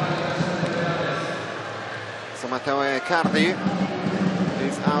 So Matteo Icardi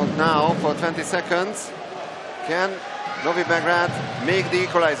is out now for 20 seconds. Can Novi Beograd make the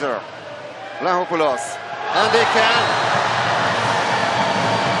equalizer? Vlahopoulos. And they can.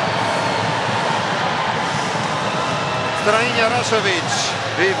 Strajnia Rashovic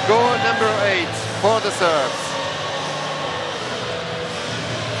with goal number 8 for the Serbs.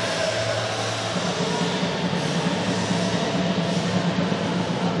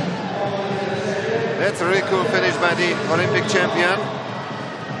 That's a really cool finish by the Olympic champion.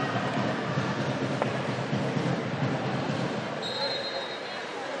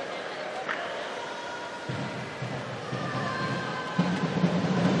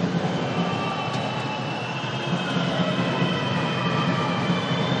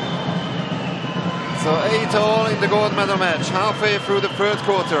 So 8-all in the gold medal match, halfway through the third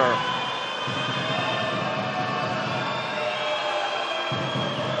quarter.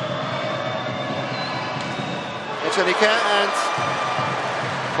 Ecevike and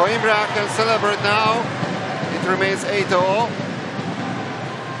Coimbra can celebrate now. It remains 8-all.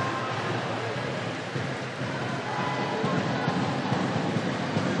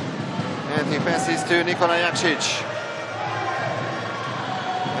 And he passes to Nikola Jakšić.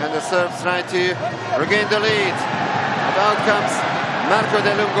 And the Serbs try to regain the lead. But out comes Marco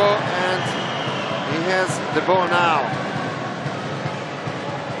De Lungo, and he has the ball now.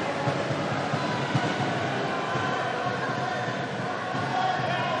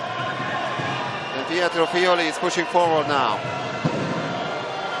 And Pietro Fioli is pushing forward now.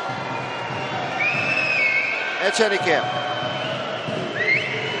 Ecevike.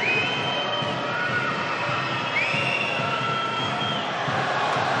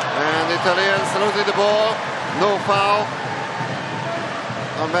 Italians losing the ball, no foul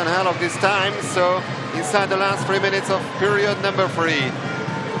on Van Hallock this time, so inside the last 3 minutes of period number 3.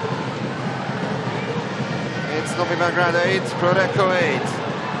 It's Novi Beograd 8, Recco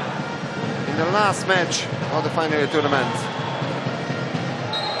 8 in the last match of the final tournament.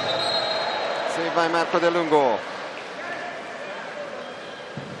 Saved by Marco De Lungo.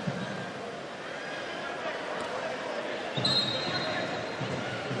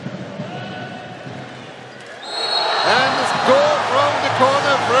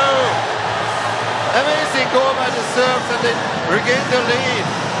 Corner throw. Amazing goal by the Serbs, and they regain the lead.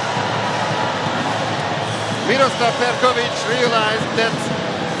 Miroslav Perkovic realized that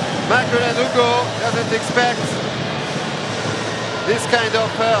Marco De Lungo doesn't expect this kind of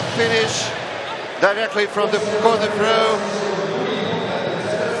finish directly from the corner throw.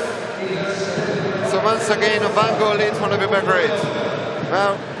 So once again a 1-goal lead for Novi Beograd.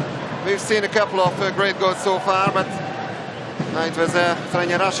 Well, we've seen a couple of great goals so far, but it was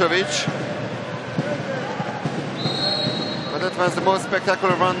Strajnia Rashovic. But that was the most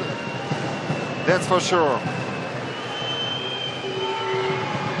spectacular one, that's for sure.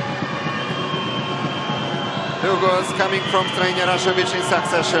 Two goals coming from Strajnia Rashovic in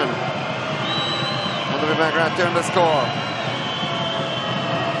succession. And Novi Beograd turned the score.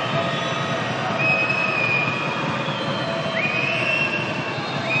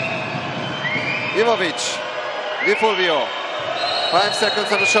 Ivovic, Di Fulvio. 5 seconds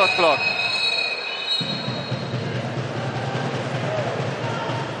on the shot clock.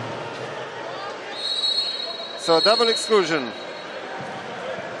 So double exclusion.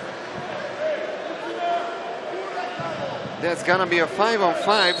 That's gonna be a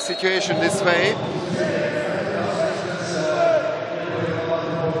 5-on-5 situation this way.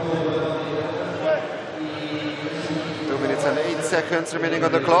 Minutes and 8 seconds remaining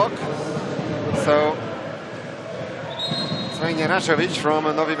on the clock. So, Recco from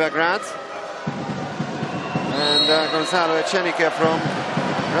Novi Beograd. And Gonzalo Echenique from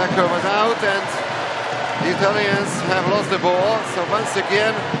Recco was out, and the Italians have lost the ball. So once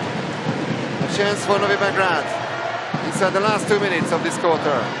again, a chance for Novi Beograd inside the last 2 minutes of this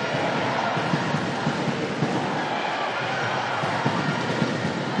quarter.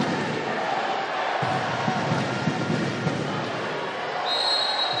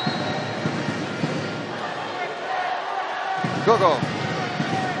 Gogo.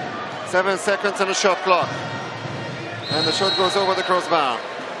 7 seconds on the shot clock. And the shot goes over the crossbar.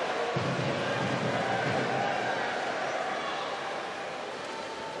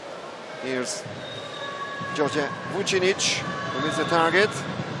 Here's George Vucinic, who is the target.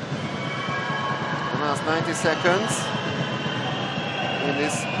 The last 90 seconds in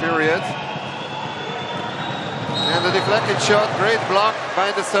this period. And the deflected shot, great block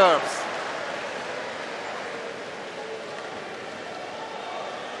by the Serbs.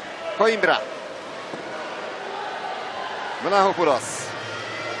 Coimbra. Vlahopoulos.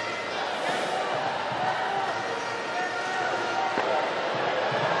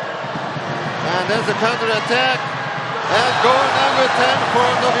 And there's a counter-attack. And goal number 10 for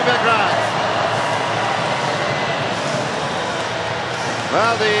Novi Beograd.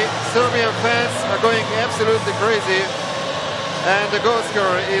 Well, the Serbian fans are going absolutely crazy. And the goal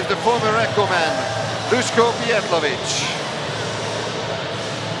scorer is the former Recco man, Duško Pijetlović.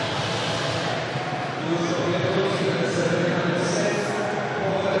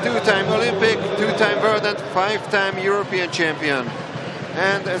 Two-time Olympic, two-time world and five-time European champion.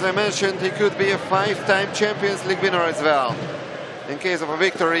 And as I mentioned, he could be a five-time Champions League winner as well, in case of a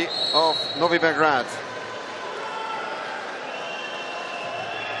victory of Novi Beograd.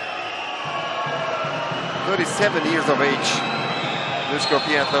 "37 years of age, Duško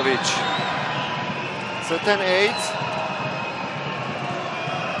Pijetlović." So 10-8.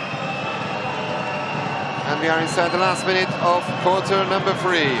 And we are inside the last minute of quarter number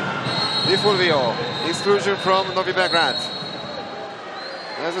 3. Di Fulvio, exclusion from Novi Beograd.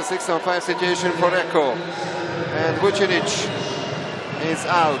 There's a 6-on-5 situation for Recco. And Vucinic is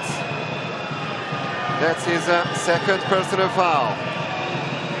out. That's his second personal foul.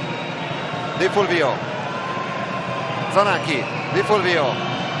 Di Fulvio. Zonanchi. Di Fulvio.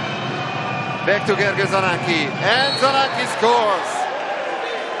 Back to Gergely Zonanchi. And Zonanchi scores.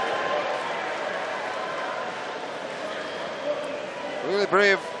 Really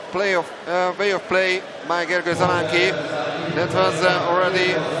brave way of play by Gergely Zonanchi. That was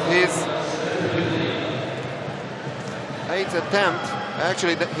already his 8th attempt,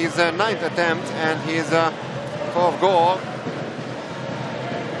 actually his 9th attempt, and his 4th goal.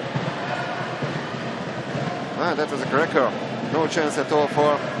 Ah, that was a cracker. No chance at all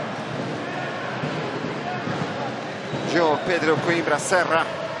for João Pedro Coimbra Serra,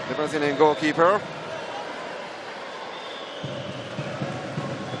 the Brazilian goalkeeper.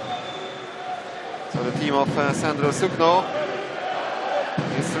 So the team of Sandro Sukno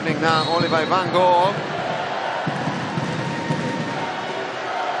is running now only by 1 goal.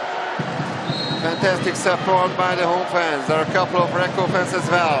 Fantastic support by the home fans. There are a couple of Recco fans as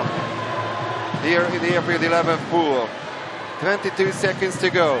well here in the April 11th pool. 22 seconds to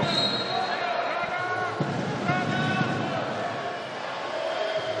go.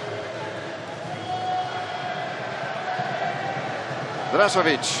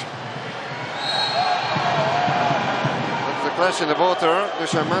 Drašović. Flash in the water.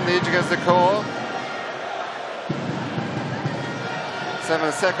 Dusan Mandic gets the call.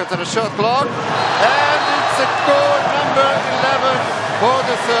 7 seconds on the shot clock. And it's a goal number 11 for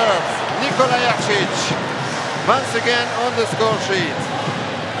the Serbs. Nikola Jakšić once again on the score sheet.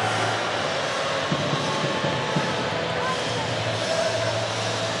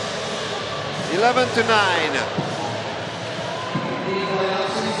 (11-9).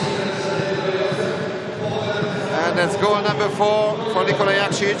 And that's goal number 4 for Nikola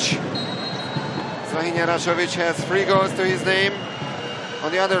Jakšić. Strahinja Rašović has 3 goals to his name.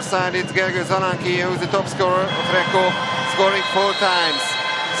 On the other side, it's Gergely Zonanchi, who's the top scorer of Recco, scoring 4 times.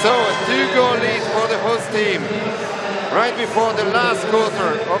 So a 2-goal lead for the host team, right before the last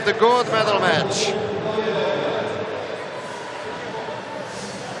quarter of the gold medal match.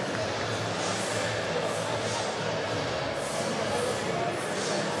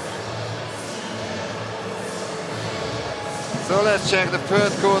 So let's check the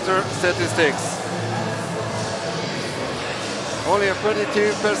third quarter statistics. Only a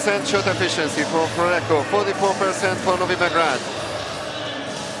 32% shot efficiency for Recco, 44% for Novi Beograd.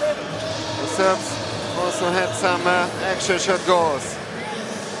 The Serbs, for also had some extra shot goals.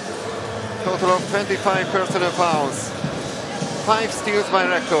 Total of 25 personal fouls. 5 steals by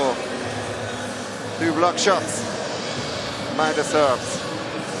Recco. 2 block shots by the Serbs.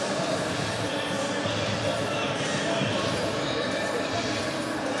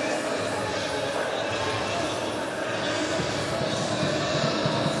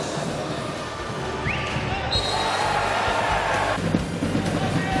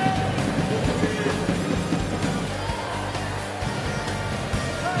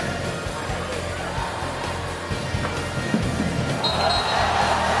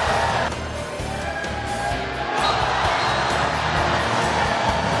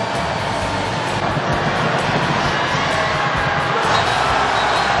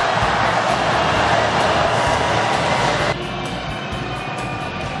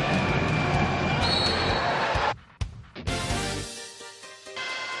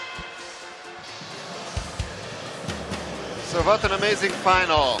 So what an amazing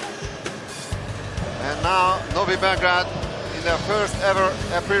final. And now Novi Beograd in their first ever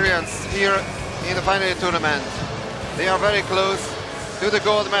appearance here in the final tournament. They are very close to the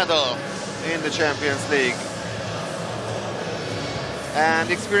gold medal in the Champions League. And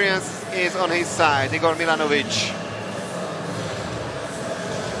experience is on his side, Igor Milanovic.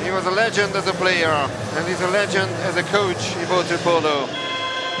 He was a legend as a player and he's a legend as a coach in water polo.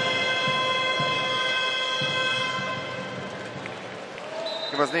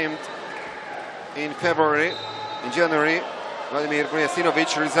 He was named in February. In January, Vladimir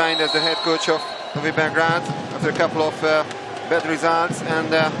Brujasinovic resigned as the head coach of Novi Beograd after a couple of bad results,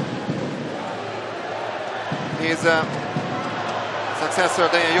 and his successor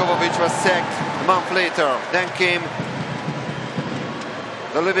Dejan Jovovic was sacked a month later. Then came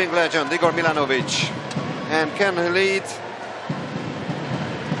the living legend Igor Milanovic, and can lead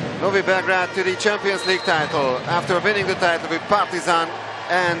Novi Beograd to the Champions League title after winning the title with Partizan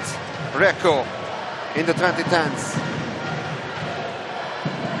and Recco in the 2010s.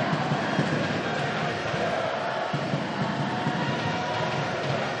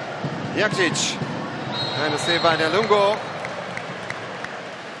 Jakšić, and a save by Lungo.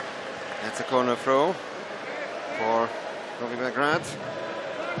 That's a corner throw for Novi Beograd.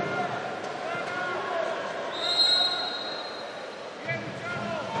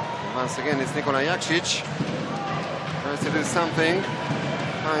 Once again, it's Nikola Jakšić. Tries to do something.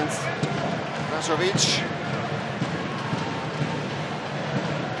 Finds Rašović.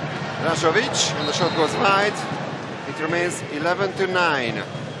 And the shot goes wide. It remains 11-9.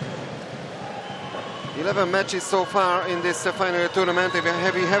 11 matches so far in this final tournament. We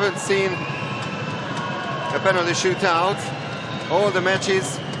haven't seen a penalty shootout. All the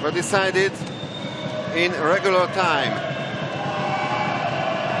matches were decided in regular time.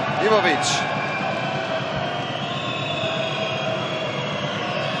 Jovovic.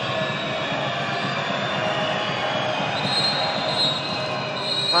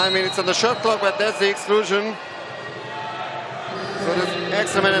 5 minutes on the shot clock, but that's the exclusion. So the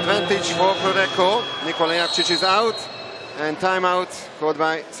extra man advantage for Recco. Nikola Jakšić is out, and timeout called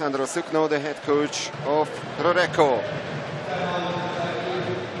by Sandro Sukno, the head coach of Recco.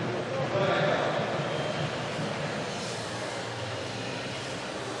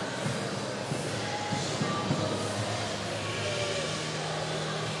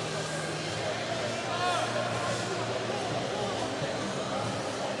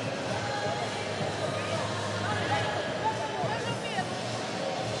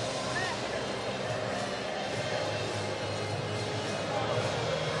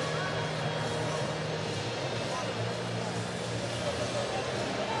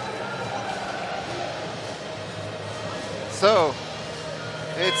 So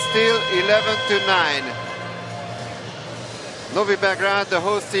it's still 11-9. Novi Beograd, the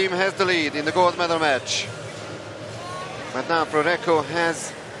host team, has the lead in the gold medal match. But now Recco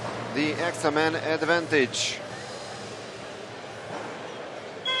has the extra man advantage.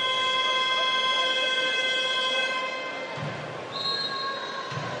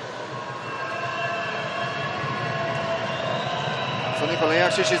 So Nikola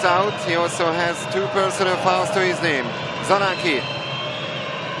Jakšić is out. He also has 2 personal fouls to his name. Zananki,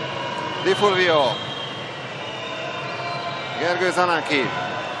 Di Fulvio, Gergő Zananki.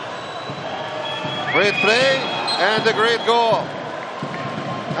 Great play and a great goal.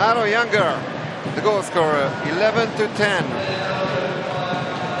 Aro Younger, the goal scorer, 11-10.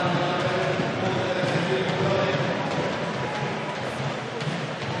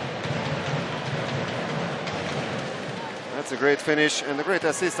 That's a great finish and a great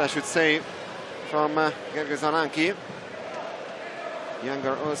assist, I should say, from Gergő Zananki.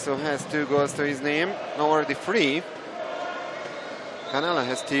 Younger also has 2 goals to his name, already 3. Canella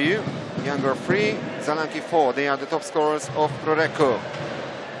has 2, Younger 3, Zalanki 4. They are the top scorers of Recco.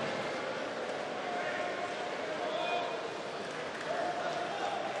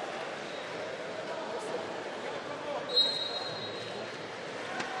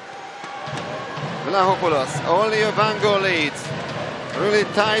 Vlahopoulos, only a 1 goal lead. Really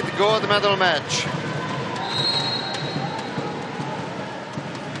tight gold medal match.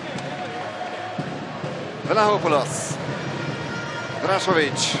 Vlahopoulos,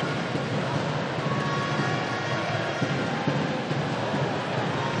 Drašović,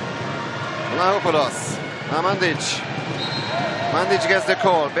 Vlahopoulos, Mandic gets the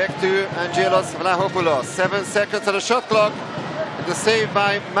call, back to Angelos Vlahopoulos. 7 seconds on the shot clock, and the save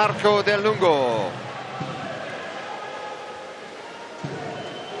by Marco Del Lungo.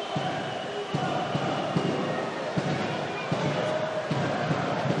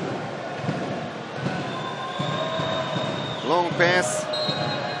 Long pass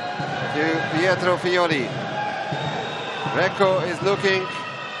to Pietro Fioli. Recco is looking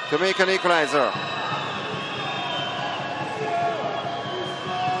to make an equalizer.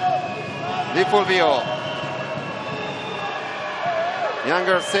 Di Fulvio.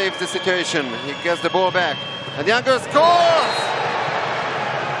 Younger saves the situation. He gets the ball back. And Younger scores!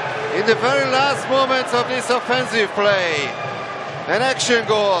 In the very last moments of this offensive play. An action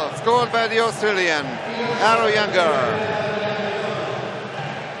goal scored by the Australian, Aro Younger.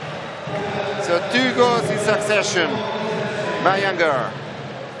 So 2 goals in succession by Younger.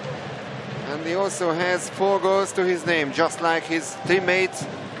 And he also has 4 goals to his name, just like his teammate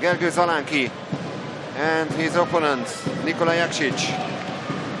Gergő Zalanki and his opponent Nikola Jakšić.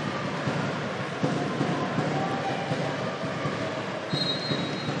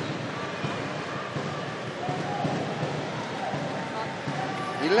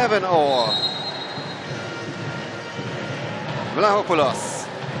 all. Vlahopoulos.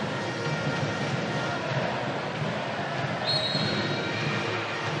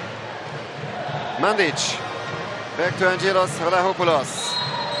 Mandic, back to Angelos Vlahopoulos.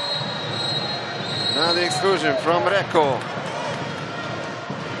 Now the exclusion from Recco.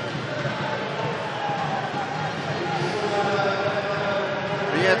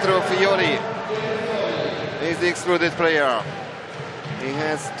 Pietro Fioli is the excluded player. He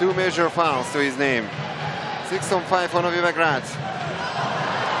has 2 major fouls to his name. 6 on 5 for Novi Beograd.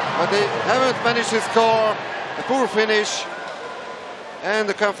 But they haven't managed to score. A poor finish. And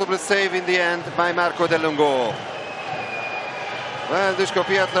a comfortable save in the end by Marco Del Lungo. Well, Duško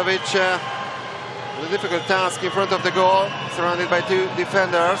Piatlović with a difficult task in front of the goal, surrounded by 2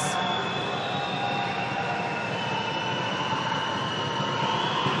 defenders.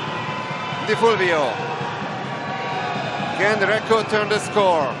 Di Fulvio. Can Recco turn the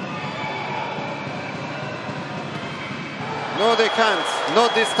score? No, they can't.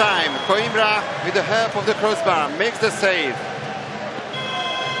 Not this time. Coimbra, with the help of the crossbar, makes the save.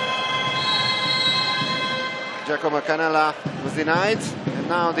 Giacomo Canella was denied, and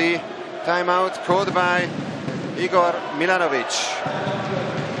now the timeout called by Igor Milanovic.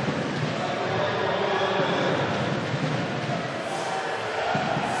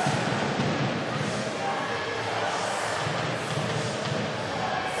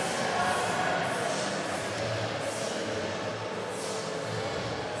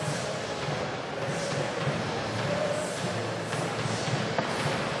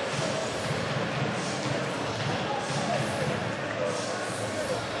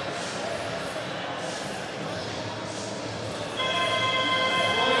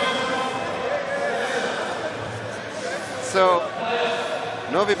 So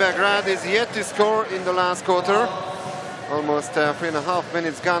Novi Beograd is yet to score in the last quarter. Almost 3.5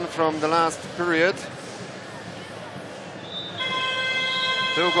 minutes gone from the last period.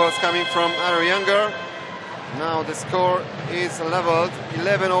 2 goals coming from Aro Younger. Now the score is leveled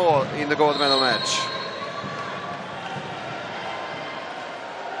 11-all in the gold medal match.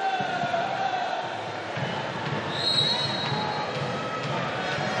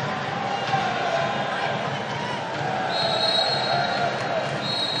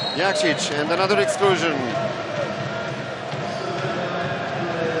 Jakšić, and another exclusion.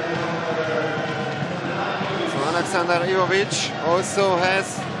 So Aleksandar Ivovic also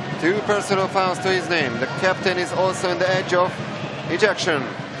has 2 personal fouls to his name. The captain is also on the edge of ejection.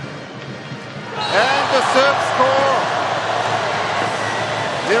 And the Serbs score!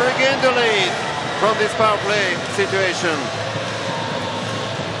 They regain the lead from this power play situation.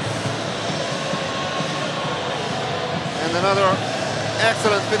 And another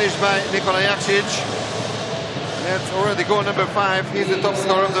excellent finish by Nikola Jakšić. That's already goal number 5. He's the top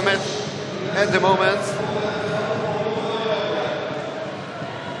scorer of the match at the moment.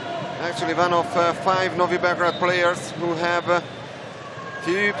 Actually one of 5 Novi Beograd players who have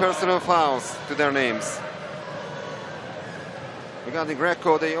 2 personal fouls to their names. Regarding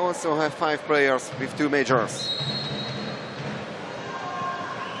Recco, they also have 5 players with 2 majors.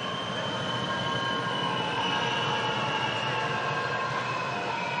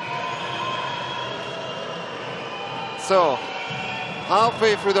 So,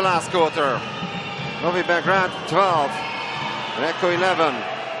 halfway through the last quarter. Novi Beograd 12, Recco 11.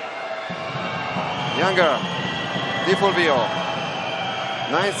 Younger, Di Fulvio.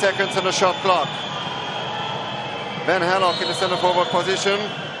 9 seconds on the shot clock. Ben Hallock in the center forward position.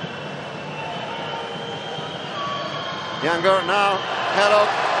 Younger now, Hallock.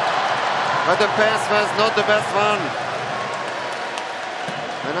 But the pass was not the best one.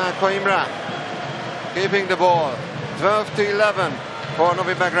 And now Coimbra keeping the ball. 12 to 11 for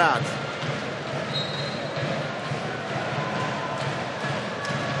Novi Beograd.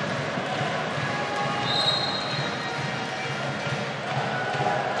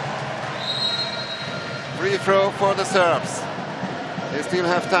 Free throw for the Serbs. They still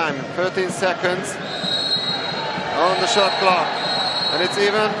have time. 13 seconds on the shot clock. And it's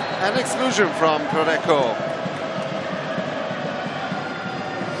even an exclusion from Recco.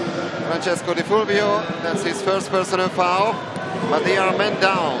 Francesco Di Fulvio, that's his first personal foul, but they are men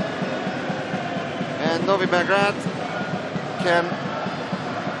down. And Novi Beograd can,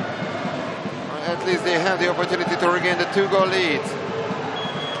 or at least they have the opportunity to regain the 2-goal lead.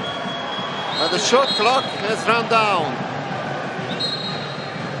 But the shot clock has run down.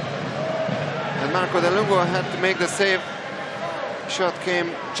 And Marco Del Lungo had to make the save. Shot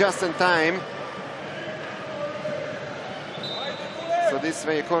came just in time. So this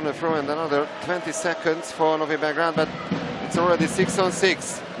way corner throw and another 20 seconds for Novi Beograd, but it's already 6 on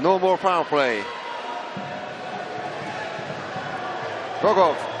 6. No more power play.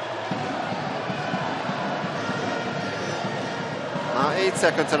 Rogov. Now 8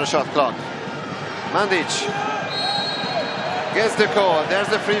 seconds on the shot clock. Mandic gets the call. There's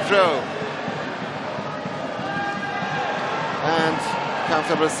the free throw. And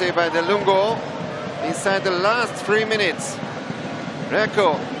comfortable save by Del Lungo inside the last 3 minutes.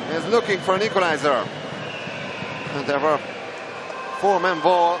 Recco is looking for an equalizer. And there were 4-man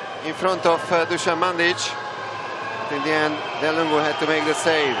ball in front of Dusan Mandic. But in the end, Del Lungo had to make the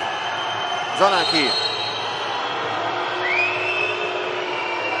save. Zolanki.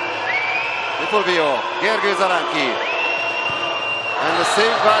 Di Fulvio, Gergely Zolanki. And the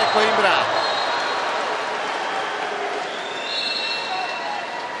save by Coimbra.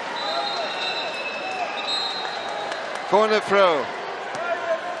 Corner throw.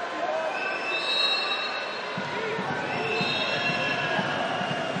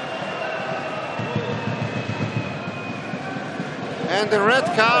 And the red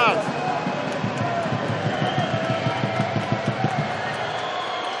card.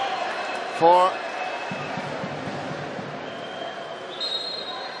 For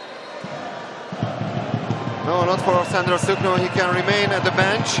no, not for Sandro Sukno. He can remain at the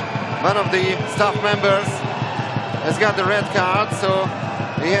bench. One of the staff members has got the red card, so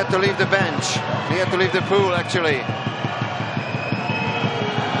he had to leave the bench. He had to leave the pool, actually.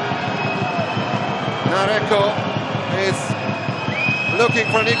 Now Recco is looking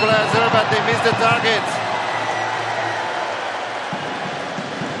for an equalizer, but they missed the target.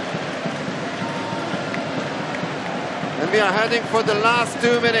 And we are heading for the last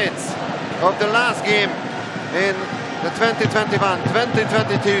 2 minutes of the last game in the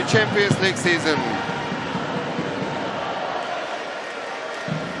 2021-2022 Champions League season.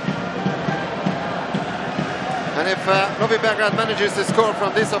 And if Novi Beograd manages to score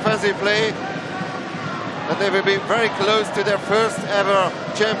from this offensive play, then they will be very close to their first ever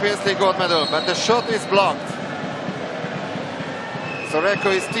Champions League gold medal. But the shot is blocked. So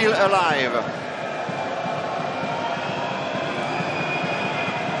Recco is still alive.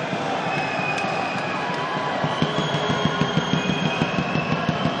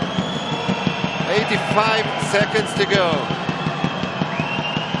 "85 seconds to go."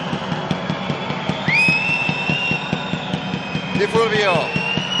 Di Fulvio,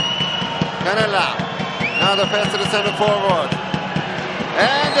 Canella, now the pass to the center forward,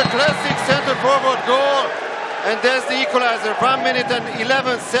 and the classic center forward goal, and there's the equalizer. 1 minute and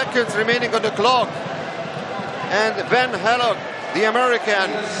 11 seconds remaining on the clock, and Ben Hallock, the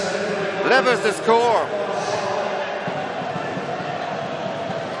American, levels the score.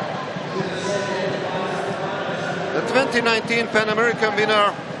 The 2019 Pan American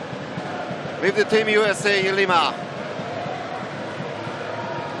winner with the Team USA in Lima.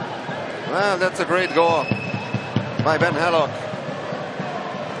 Well, that's a great goal by Ben Hallock.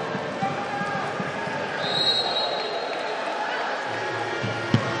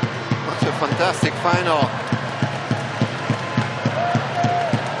 What a fantastic final.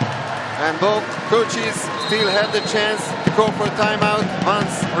 And both coaches still had the chance to go for a timeout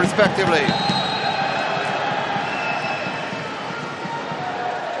once respectively.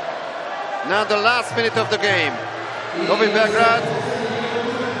 Now the last minute of the game. Novi Beograd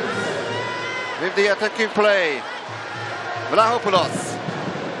with the attacking play. Vlahopoulos.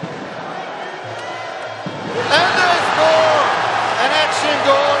 And they score! An action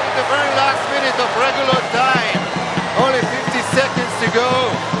goal in the very last minute of regular time. Only 50 seconds to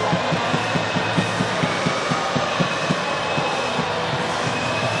go.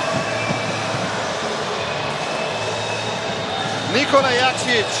 Nikola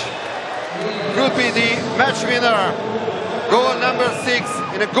Jakšić could be the match winner. Goal number 6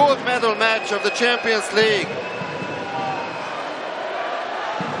 in a gold medal match of the Champions League.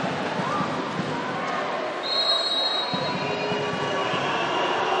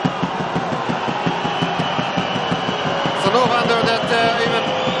 So no wonder that even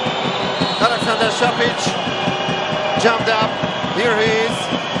Alexander Šapić jumped up. Here he is.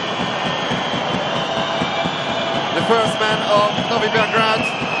 The first man of Novi Beograd.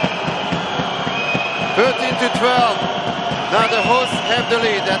 13-12. Now the hosts have the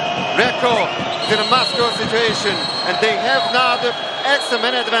lead, and Recco is in a must-go situation, and they have now the extra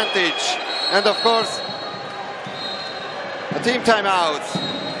man advantage. And of course, a team timeout.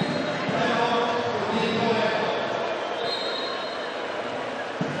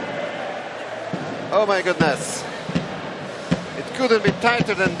 Oh my goodness. It couldn't be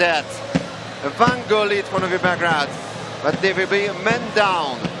tighter than that. A one-goal lead for Novi Beograd, but they will be men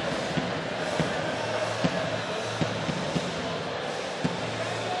down.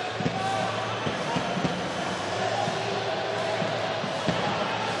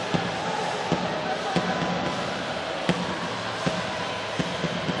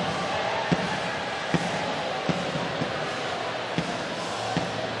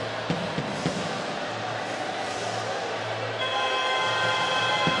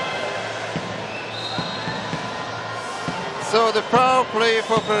 So the power play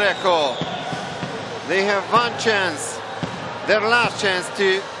for Recco. They have one chance, their last chance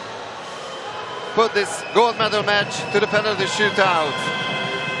to put this gold medal match to the penalty shootout,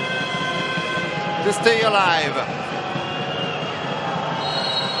 to stay alive.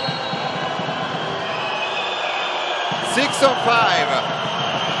 Six on 5.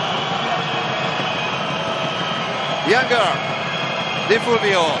 Younger, Di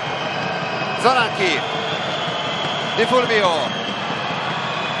Fulvio, Zolanki. Di Fulvio.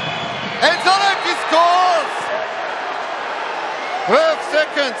 And Zolanki scores! 12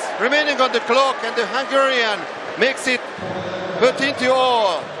 seconds remaining on the clock, and the Hungarian makes it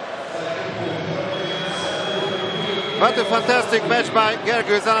 13-all. What a fantastic match by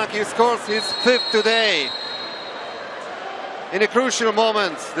Gergő Zolanki, who scores his 5th today. In a crucial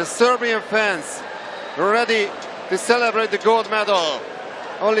moment, the Serbian fans were ready to celebrate the gold medal.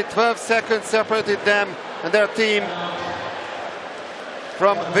 Only 12 seconds separated them and their team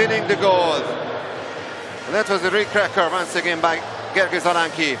from winning the gold. And that was a real cracker once again by Gergő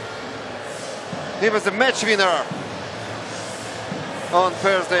Zolanki. He was the match winner on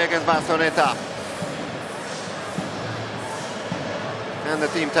Thursday against Barcelona. And the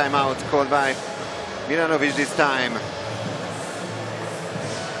team timeout called by Milanovic this time.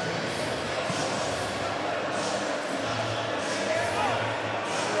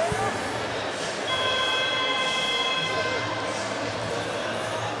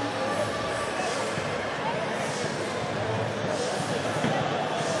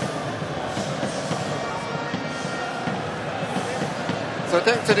 So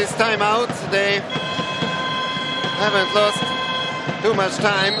thanks to this timeout, they haven't lost too much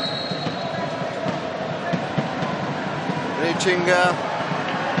time, reaching the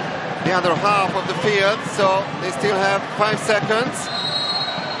other half of the field, so they still have 5 seconds.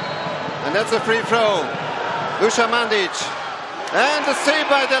 And that's a free throw. Dusan Mandic, and the save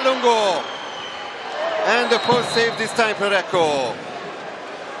by Del Lungo. And the post save this time for Recco.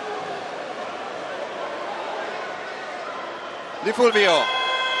 Di Fulvio,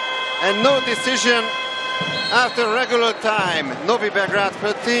 and no decision after regular time. Novi Beograd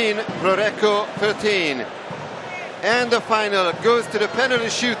 13, Recco 13. And the final goes to the penalty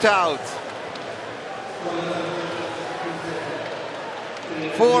shootout.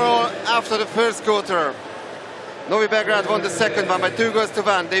 4-all after the first quarter. Novi Beograd won the second one by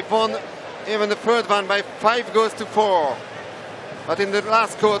 2-1. They won even the third one by 5 goals to 4. But in the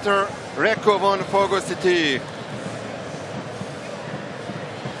last quarter, Recco won 4 goals to 2.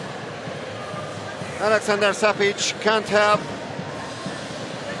 Alexander Sapic can't help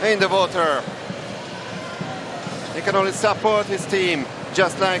in the water. He can only support his team,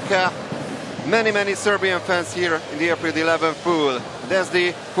 just like many Serbian fans here in the April 11 pool. That's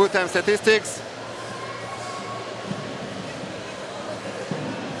the full-time statistics.